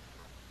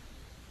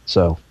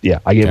 So, yeah,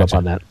 I gave up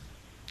on that.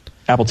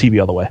 Apple TV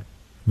all the way.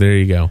 There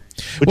you go.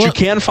 But you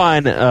can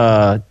find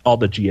all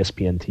the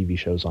GSPN TV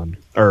shows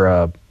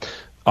or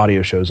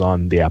audio shows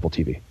on the Apple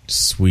TV.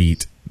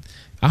 Sweet.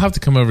 I'll have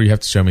to come over. You have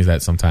to show me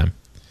that sometime.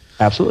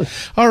 Absolutely.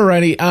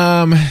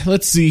 Alrighty.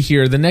 Let's see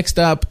here. The next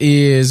up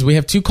is we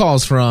have 2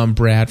 calls from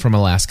Brad from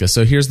Alaska.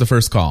 So here's the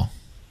first call.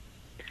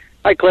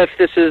 Hi, Cliff.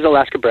 This is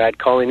Alaska Brad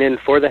calling in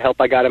for the Help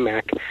I Got a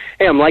Mac.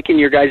 Hey, I'm liking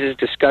your guys'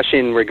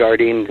 discussion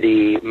regarding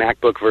the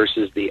MacBook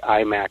versus the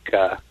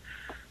iMac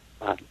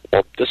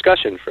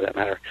discussion, for that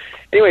matter.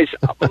 Anyways,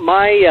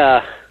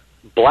 my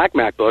black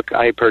MacBook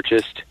I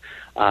purchased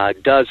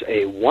does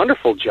a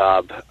wonderful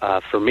job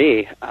for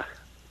me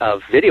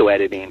of video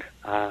editing.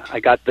 I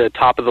got the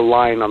top of the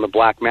line on the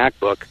black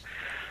MacBook,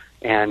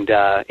 and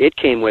it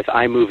came with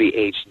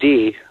iMovie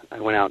HD. I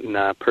went out and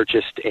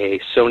purchased a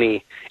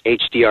Sony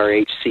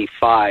HDR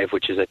HC5,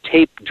 which is a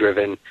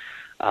tape-driven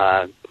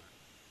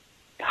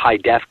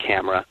high-def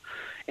camera,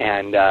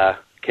 and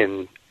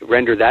can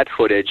render that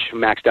footage,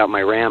 maxed out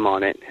my RAM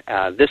on it.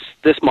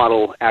 This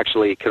model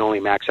actually can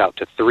only max out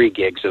to 3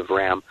 gigs of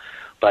RAM,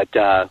 but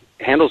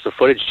handles the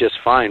footage just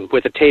fine.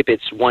 With a tape,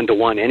 it's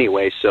 1-to-1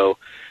 anyway, so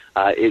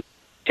it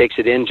takes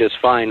it in just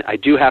fine. I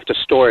do have to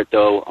store it,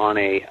 though, on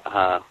a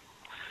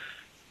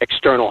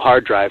external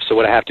hard drive, so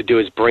what I have to do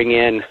is bring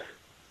in,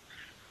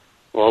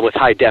 well, with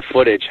high-def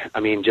footage, I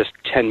mean, just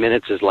 10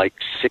 minutes is like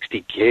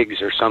 60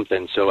 gigs or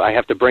something, so I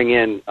have to bring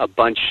in a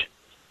bunch,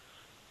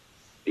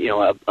 you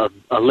know,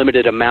 a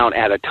limited amount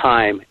at a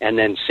time, and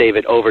then save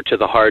it over to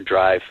the hard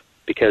drive,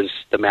 because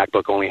the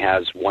MacBook only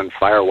has 1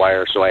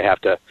 FireWire, so I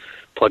have to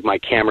plug my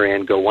camera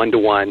in, go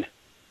 1-to-1,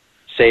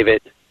 save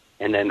it,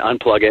 and then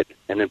unplug it,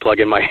 and then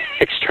plug in my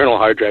external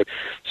hard drive.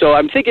 So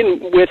I'm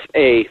thinking with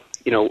an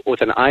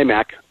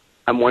iMac,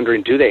 I'm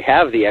wondering, do they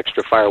have the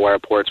extra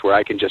FireWire ports where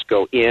I can just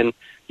go in,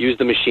 use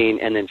the machine,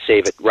 and then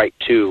save it right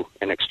to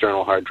an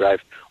external hard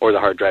drive or the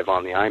hard drive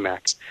on the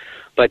iMac?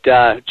 But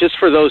just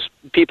for those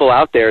people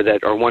out there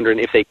that are wondering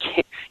if they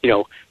can,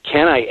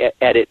 can I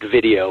edit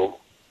video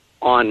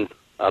on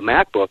a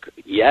MacBook?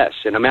 Yes,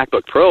 and a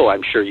MacBook Pro,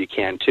 I'm sure you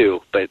can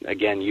too. But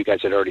again, you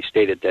guys had already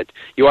stated that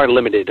you are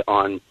limited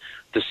on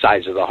the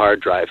size of the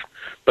hard drive.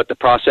 But the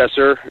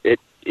processor,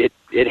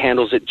 it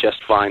handles it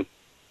just fine.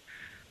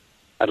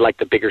 I'd like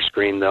the bigger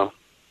screen though.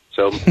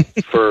 So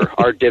for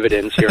our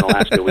dividends here in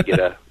Alaska, we get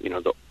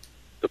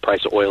the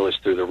price of oil is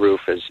through the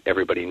roof, as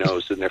everybody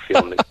knows, and they're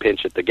feeling the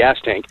pinch at the gas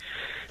tank.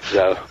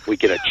 So we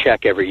get a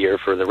check every year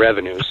for the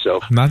revenues.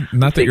 So not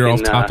that you're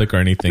off topic or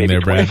anything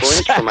there, Brad.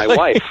 24-inch for my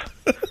wife.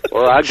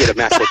 Or I'll get a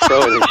MacBook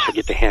Pro and then she'll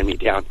get the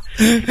hand-me-down.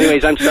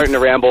 Anyways, I'm starting to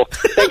ramble.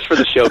 Thanks for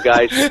the show,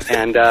 guys,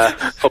 and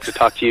hope to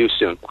talk to you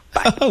soon.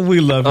 Bye.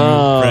 We love you,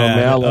 Brad.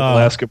 Man, I love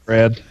Alaska,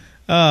 Brad.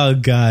 Oh,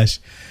 gosh.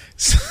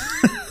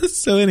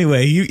 So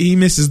anyway, he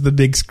misses the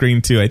big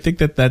screen, too. I think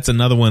that's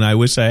another one. I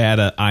wish I had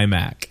an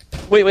iMac.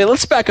 Wait,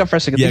 let's back up for a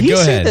second. Yeah, go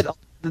ahead.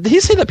 Did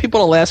he say that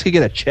people in Alaska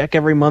get a check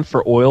every month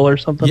for oil or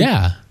something?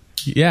 Yeah.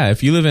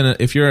 If you live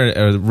if you're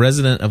a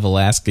resident of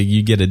Alaska,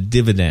 you get a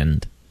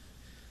dividend.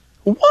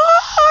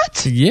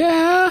 What?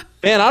 Yeah.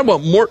 Man, I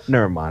want more.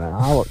 Never mind.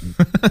 I'll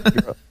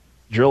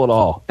drill it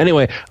all.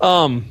 Anyway,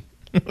 yeah,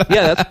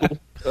 that's cool.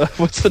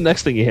 What's the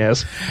next thing he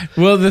has?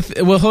 Well,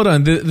 hold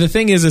on. The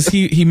thing is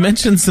he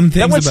mentioned some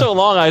things. That went so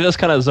long, I just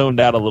kind of zoned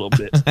out a little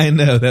bit. I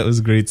know, that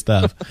was great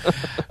stuff.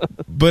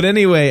 But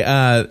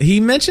anyway, he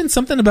mentioned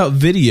something about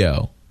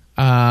video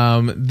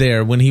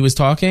there when he was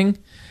talking.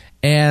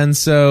 And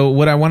so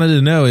what I wanted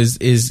to know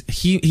is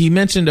he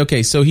mentioned,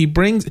 okay, so he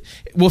brings,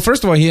 well,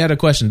 first of all, he had a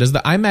question. Does the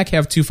iMac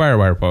have 2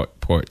 FireWire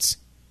ports?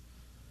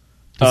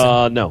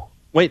 No.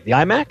 Wait, the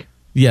iMac?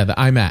 Yeah, the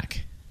iMac.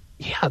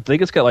 Yeah, I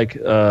think it's got like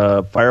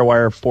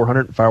FireWire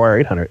 400 and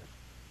FireWire 800.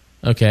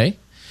 Okay.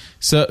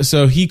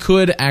 So he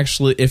could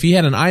actually, if he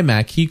had an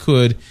iMac, he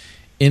could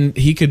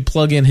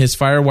plug in his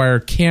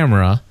FireWire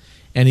camera,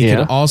 and he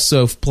could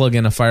also plug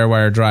in a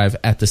FireWire drive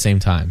at the same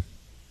time.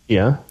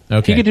 Yeah.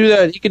 Okay. You could do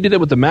that. You could do that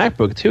with the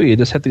MacBook too. You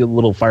just have to get a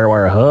little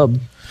FireWire hub.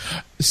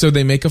 So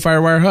they make a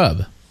FireWire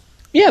hub.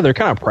 Yeah, they're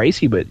kind of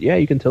pricey, but yeah,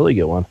 you can totally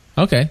get one.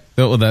 Okay.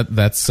 Well,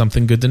 that's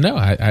something good to know.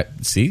 I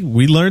see.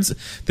 We learned.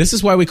 This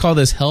is why we call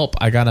this help.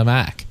 I got a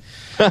Mac.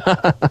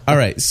 All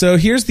right. So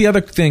here's the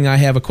other thing I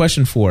have a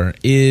question for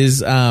is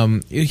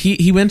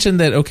he mentioned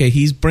that, okay,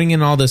 he's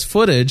bringing all this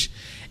footage,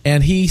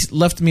 and he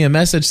left me a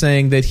message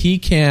saying that he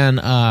can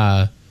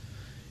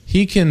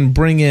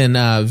bring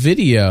in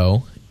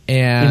video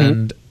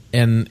and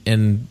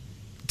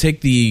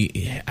take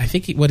I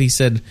think what he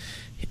said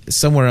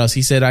somewhere else,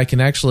 he said I can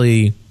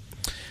actually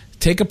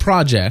take a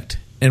project,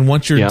 and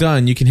once you're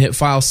done, you can hit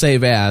File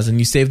Save As, and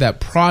you save that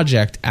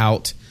project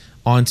out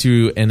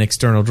onto an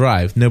external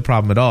drive. No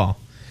problem at all.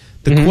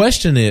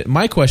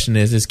 My question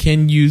is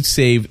can you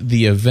save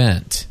the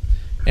event?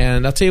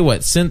 And I'll tell you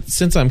what,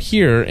 since I'm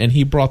here and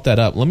he brought that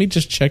up, let me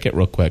just check it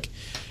real quick.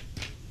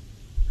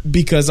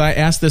 Because I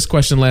asked this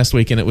question last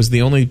week, and it was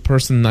the only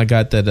person I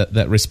got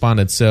that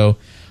responded. So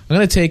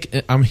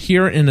I'm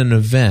here in an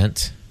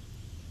event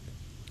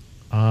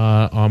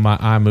on my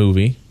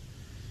iMovie.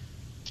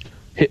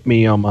 Hit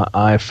me on my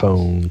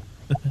iPhone.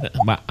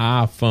 My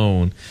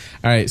iPhone.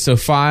 All right, so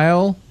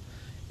File,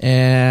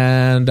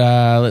 and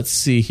let's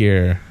see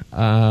here.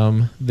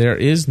 There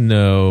is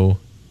no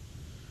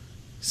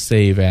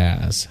Save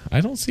As.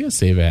 I don't see a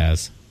Save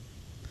As.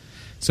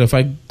 So if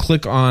I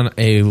click on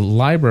a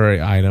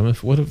library item,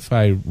 what if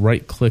I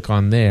right-click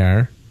on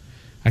there?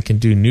 I can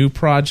do New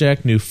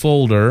Project, New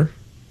Folder,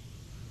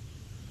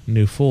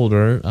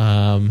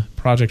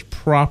 Project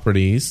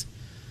Properties.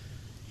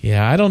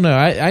 Yeah, I don't know.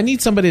 I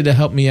need somebody to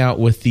help me out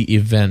with the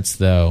events,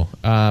 though.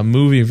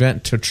 Move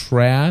event to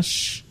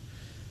trash.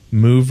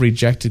 Move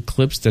rejected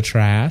clips to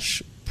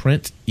trash.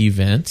 Print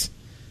event.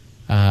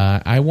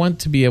 I want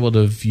to be able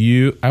to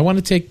view... I want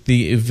to take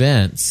the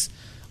events,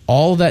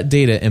 all that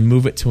data, and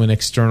move it to an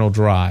external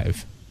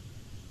drive.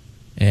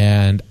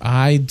 And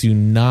I do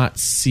not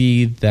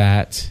see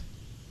that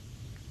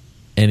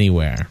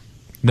anywhere.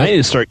 Nope. I need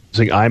to start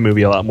using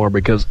iMovie a lot more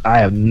because I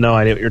have no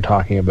idea what you're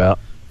talking about.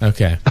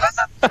 Okay.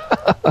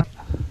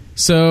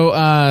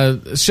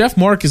 So Chef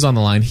Mark is on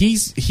the line.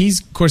 He's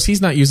of course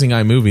he's not using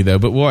iMovie though,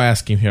 but we'll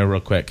ask him here real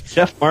quick.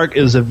 Chef Mark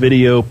is a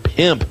video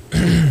pimp.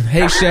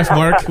 Hey Chef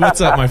Mark,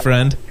 what's up, my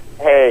friend?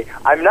 Hey,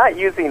 I'm not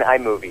using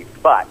iMovie,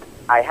 but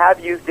I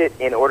have used it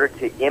in order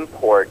to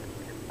import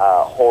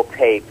whole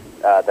tapes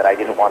that I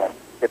didn't want to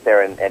sit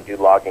there and do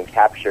log and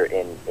capture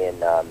in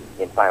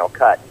Final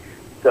Cut.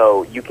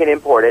 So you can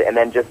import it and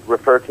then just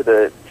refer to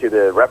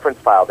the reference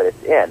file that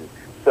it's in.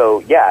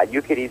 So yeah,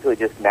 you could easily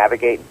just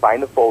navigate and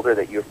find the folder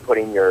that you're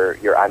putting your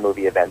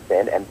iMovie events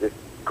in and just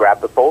grab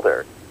the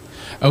folder.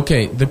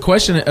 Okay, the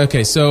question,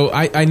 so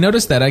I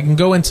noticed that I can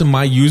go into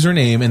my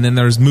username and then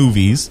there's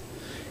movies,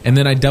 and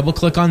then I double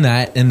click on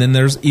that and then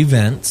there's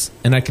events,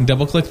 and I can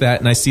double click that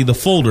and I see the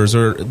folders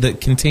that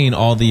contain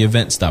all the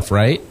event stuff,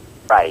 right?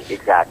 Right,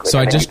 exactly. So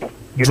I just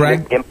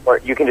drag...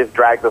 You can just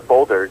drag the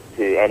folders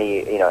to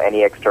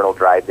any external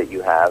drive that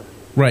you have.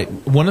 Right.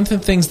 One of the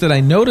things that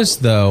I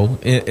noticed, though,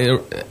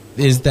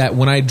 is that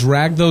when I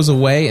drag those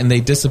away and they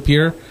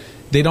disappear,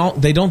 they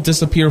don't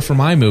disappear from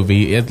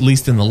iMovie, at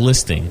least in the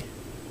listing.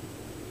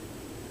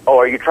 Oh,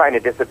 are you trying to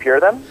disappear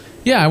them?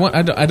 Yeah,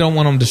 I don't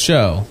want them to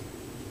show.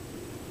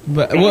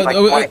 But you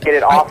want to get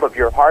it off of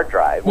your hard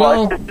drive.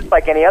 Well, it's just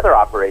like any other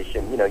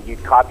operation. You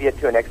copy it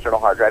to an external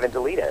hard drive and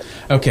delete it.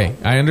 Okay,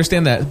 I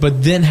understand that.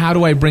 But then how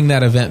do I bring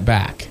that event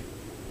back?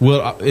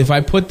 Well, if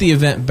I put the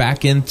event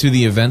back into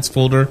the events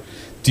folder,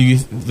 do you?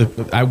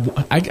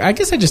 I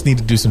guess I just need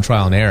to do some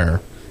trial and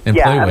error and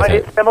play with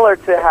it. It's similar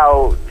to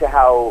how,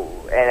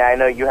 and I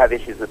know you have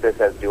issues with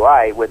this, as do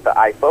I, with the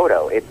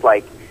iPhoto. It's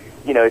like,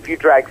 if you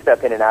drag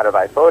stuff in and out of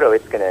iPhoto,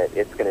 it's gonna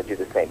do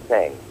the same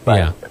thing.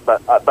 But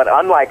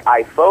unlike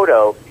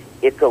iPhoto,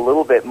 it's a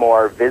little bit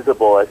more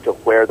visible as to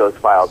where those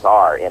files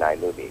are in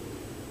iMovie.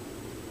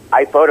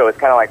 iPhoto is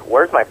kind of like,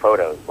 where's my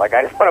photos? Like,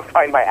 I just want to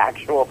find my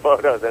actual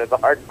photos, and it's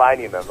hard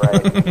finding them,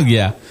 right?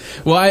 Yeah.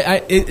 Well,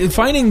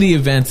 finding the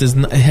events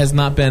has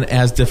not been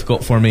as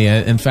difficult for me.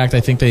 In fact, I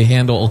think they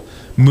handle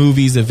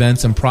movies,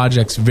 events, and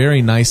projects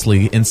very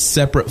nicely in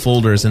separate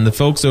folders, and the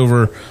folks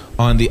over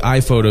on the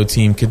iPhoto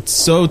team could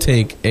so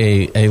take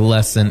a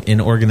lesson in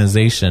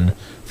organization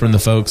from the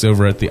folks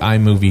over at the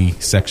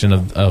iMovie section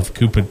of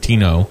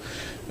Cupertino.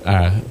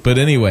 But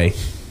anyway,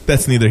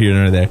 that's neither here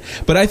nor there.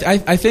 But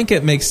I think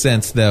it makes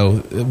sense, though,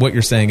 what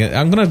you're saying.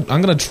 I'm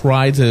gonna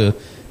try to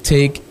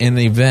take an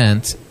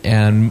event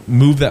and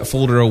move that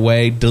folder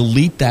away,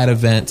 delete that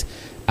event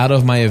out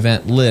of my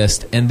event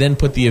list, and then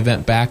put the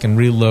event back and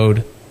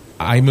reload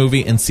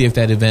iMovie and see if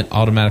that event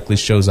automatically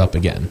shows up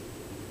again.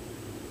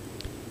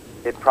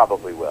 It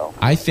probably will.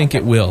 I think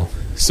it will.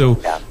 So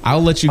yeah.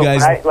 I'll let you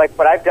guys.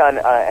 What I've done,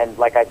 and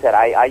like I said,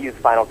 I use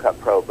Final Cut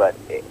Pro, but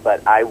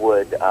I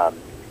would.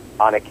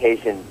 On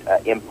occasion,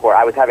 import.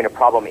 I was having a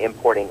problem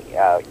importing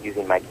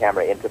using my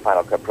camera into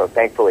Final Cut Pro.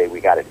 Thankfully,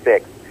 we got it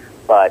fixed.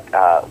 But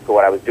so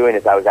what I was doing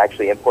is I was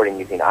actually importing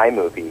using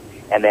iMovie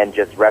and then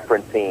just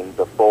referencing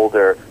the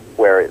folder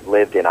where it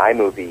lived in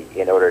iMovie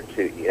in order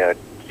to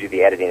do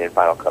the editing in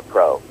Final Cut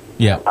Pro.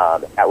 Yeah,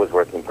 that was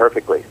working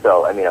perfectly.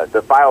 So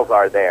the files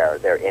are there;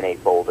 they're in a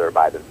folder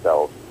by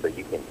themselves, so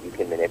you can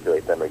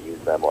manipulate them or use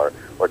them or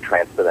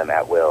transfer them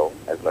at will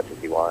as much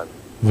as you want.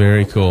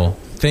 Very cool.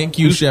 Thank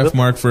you, Chef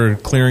Mark, for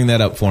clearing that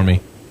up for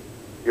me.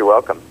 You're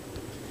welcome.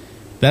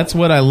 That's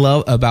what I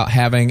love about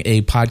having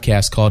a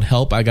podcast called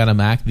Help, I Got a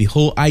Mac. The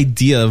whole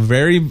idea,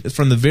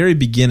 from the very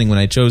beginning when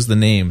I chose the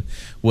name,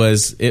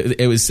 was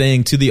it was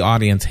saying to the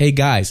audience, "Hey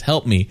guys,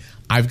 help me!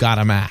 I've got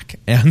a Mac."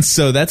 And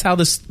so that's how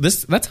this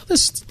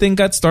thing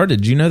got started.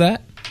 Did you know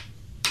that?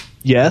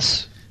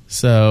 Yes.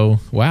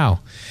 So wow.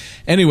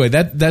 Anyway,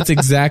 that's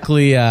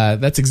exactly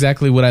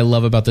what I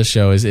love about the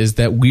show is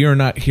that we are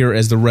not here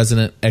as the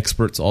resident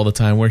experts all the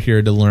time. We're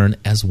here to learn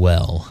as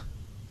well.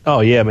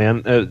 Oh yeah,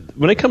 man.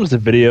 When it comes to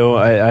video,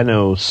 I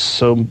know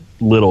so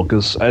little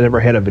because I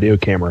never had a video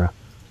camera.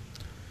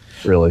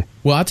 Really.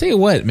 Well, I'll tell you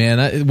what,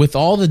 man. With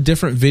all the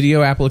different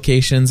video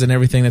applications and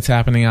everything that's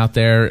happening out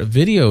there,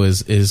 video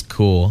is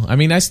cool. I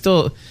mean, I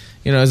still.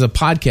 As a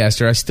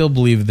podcaster, I still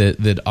believe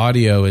that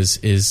audio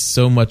is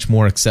so much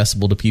more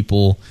accessible to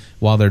people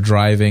while they're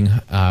driving,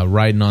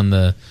 riding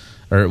or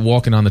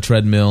walking on the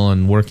treadmill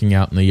and working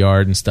out in the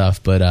yard and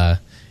stuff. But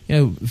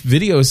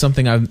video is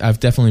something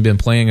I've definitely been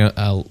playing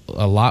a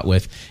lot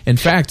with. In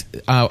fact,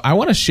 I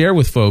want to share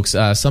with folks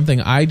something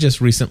I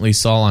just recently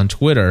saw on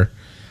Twitter.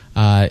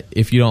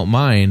 If you don't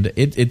mind,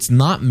 it's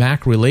not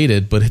Mac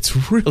related, but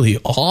it's really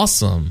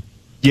awesome.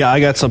 Yeah, I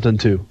got something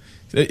too.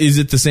 Is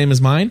it the same as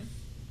mine?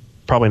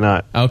 Probably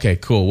not. Okay,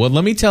 cool. Well,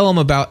 let me tell them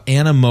about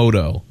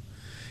Animoto.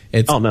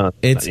 It's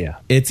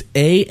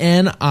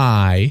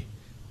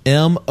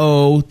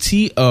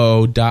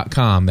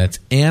ANIMOTO.com. That's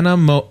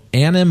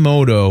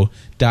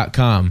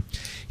Animoto.com.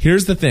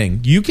 Here's the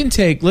thing. You can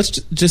take, let's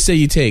just say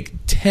you take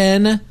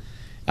 10,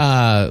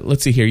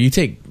 let's see here. You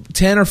take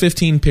 10 or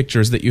 15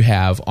 pictures that you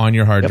have on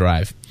your hard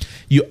drive.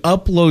 You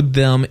upload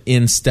them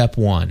in step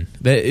one.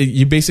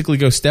 You basically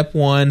go step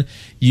one,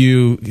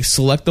 you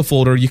select the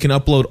folder. You can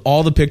upload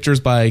all the pictures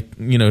by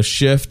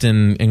shift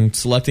and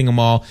selecting them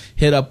all.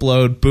 Hit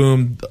upload,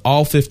 boom,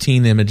 all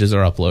 15 images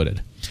are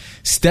uploaded.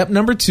 Step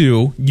number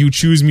 2, you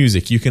choose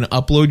music. You can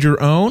upload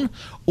your own,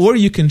 or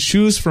you can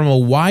choose from a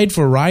wide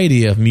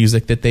variety of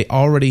music that they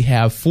already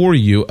have for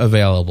you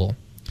available.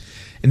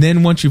 And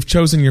then once you've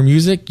chosen your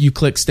music, you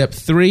click step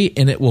 3,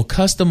 and it will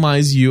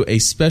customize you a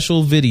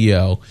special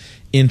video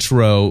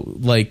intro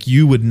like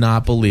you would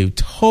not believe.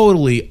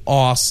 Totally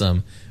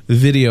awesome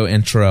video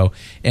intro.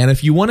 And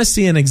if you want to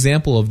see an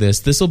example of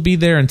this will be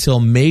there until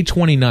May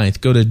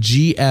 29th. Go to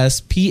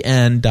gspn.tv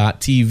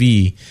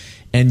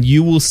and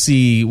you will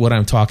see what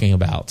I'm talking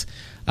about.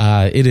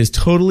 It is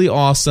totally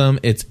awesome.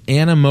 It's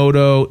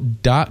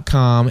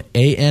Animoto.com,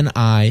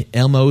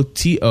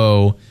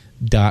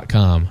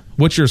 ANIMOTO.com.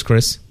 What's yours,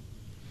 Chris?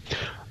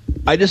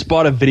 I just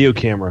bought a video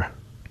camera.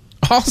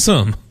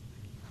 Awesome.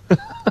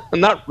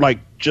 Not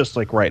just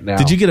right now.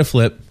 Did you get a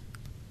flip?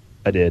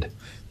 I did.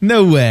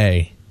 No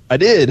way. I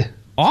did.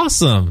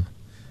 Awesome.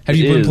 Have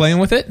you been playing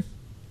with it?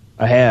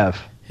 I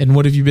have. And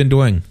what have you been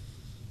doing?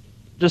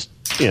 Just,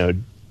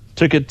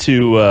 took it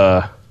to,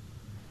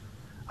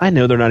 I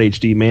know they're not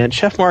HD, man.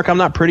 Chef Mark, I'm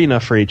not pretty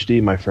enough for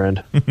HD, my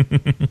friend.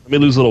 Let me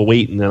lose a little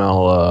weight, and then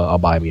I'll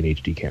buy me an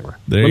HD camera.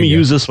 Let me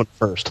use this one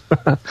first.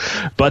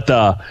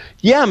 But,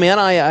 yeah, man,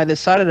 I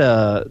decided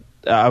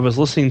I was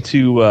listening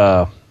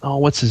to,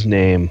 what's his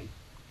name?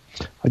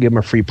 I'll give him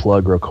a free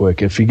plug real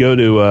quick. If you go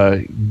to,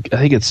 I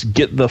think it's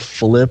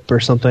gettheflip or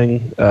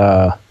something,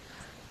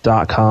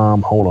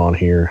 .com. Hold on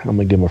here. I'm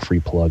going to give him a free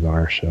plug on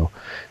our show.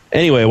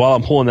 Anyway, while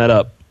I'm pulling that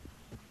up,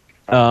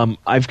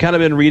 I've kind of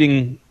been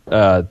reading,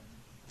 about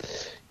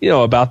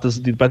these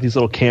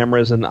little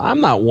cameras, and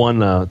I'm not one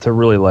to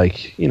really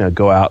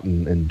go out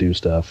and do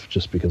stuff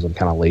just because I'm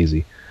kind of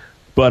lazy.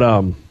 But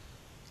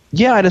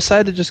I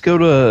decided to just go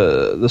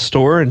to the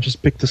store and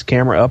just pick this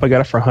camera up. I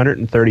got it for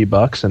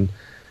 $130, and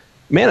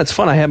man, it's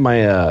fun. I had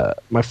my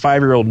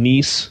 5-year-old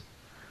niece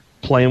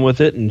playing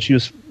with it, and she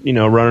was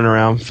running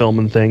around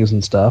filming things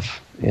and stuff,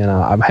 and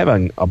I'm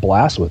having a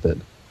blast with it.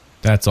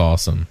 That's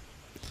awesome.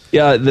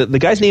 Yeah, the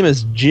guy's name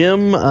is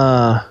Jim.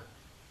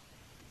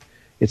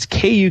 It's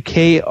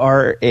Kukral.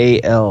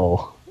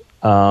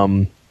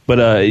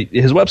 But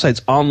his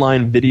website's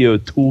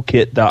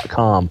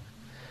onlinevideotoolkit.com.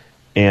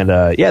 And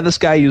this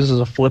guy uses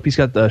a flip. He's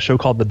got the show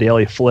called The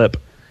Daily Flip,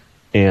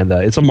 and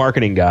it's a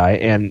marketing guy.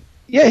 And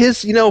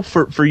his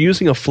for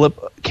using a flip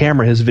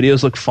camera, his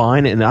videos look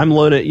fine. And I'm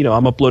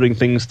uploading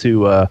things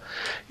to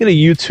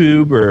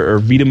YouTube or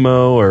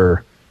Vimeo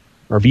or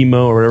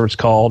Vimeo or whatever it's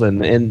called,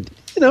 and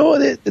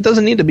it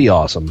doesn't need to be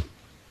awesome.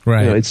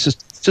 Right. It's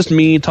just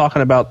me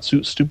talking about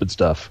stupid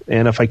stuff.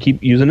 And if I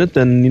keep using it,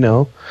 then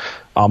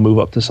I'll move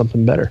up to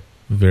something better.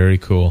 Very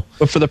cool.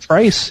 But for the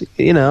price,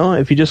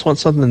 if you just want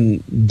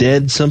something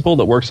dead simple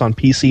that works on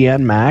PC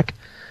and Mac,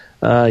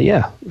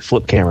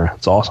 flip camera.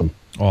 It's awesome.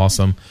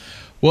 Awesome.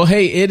 Well,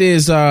 hey, it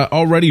is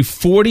already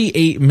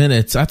 48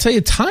 minutes. I tell you,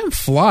 time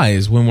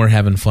flies when we're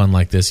having fun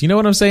like this. You know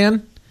what I'm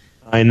saying?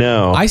 I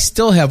know. I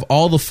still have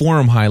all the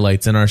forum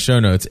highlights in our show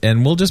notes,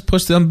 and we'll just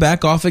push them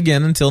back off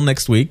again until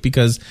next week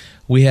because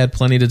we had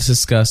plenty to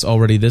discuss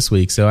already this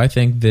week. So I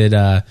think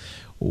that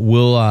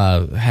we'll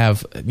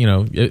have,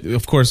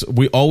 of course,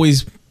 we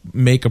always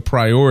make a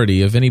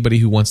priority of anybody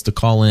who wants to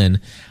call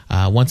in.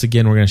 Once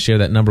again, we're going to share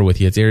that number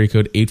with you. It's area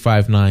code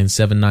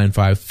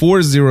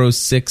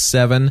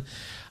 859-795-4067.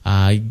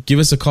 Give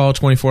us a call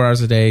 24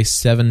 hours a day,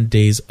 7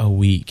 days a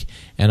week.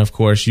 And of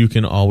course, you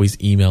can always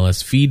email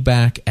us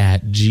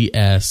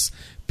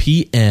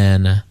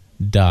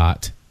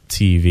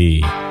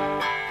feedback@gspn.tv.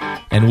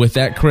 And with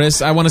that,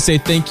 Chris, I want to say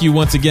thank you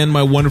once again,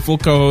 my wonderful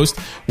co-host.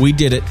 We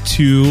did it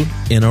 2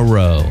 in a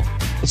row.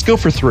 Let's go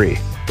for 3.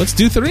 Let's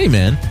do 3,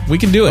 man. We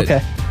can do it.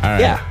 Okay. All right.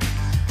 Yeah.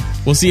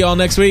 We'll see you all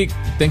next week.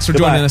 Thanks for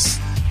joining us.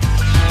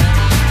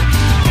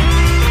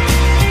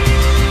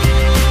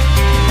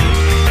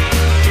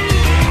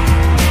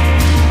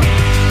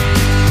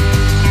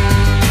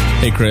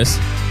 Hey, Chris.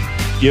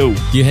 Yo.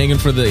 You hanging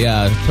for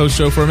the post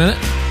show for a minute?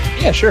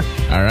 Yeah, sure.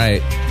 All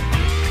right.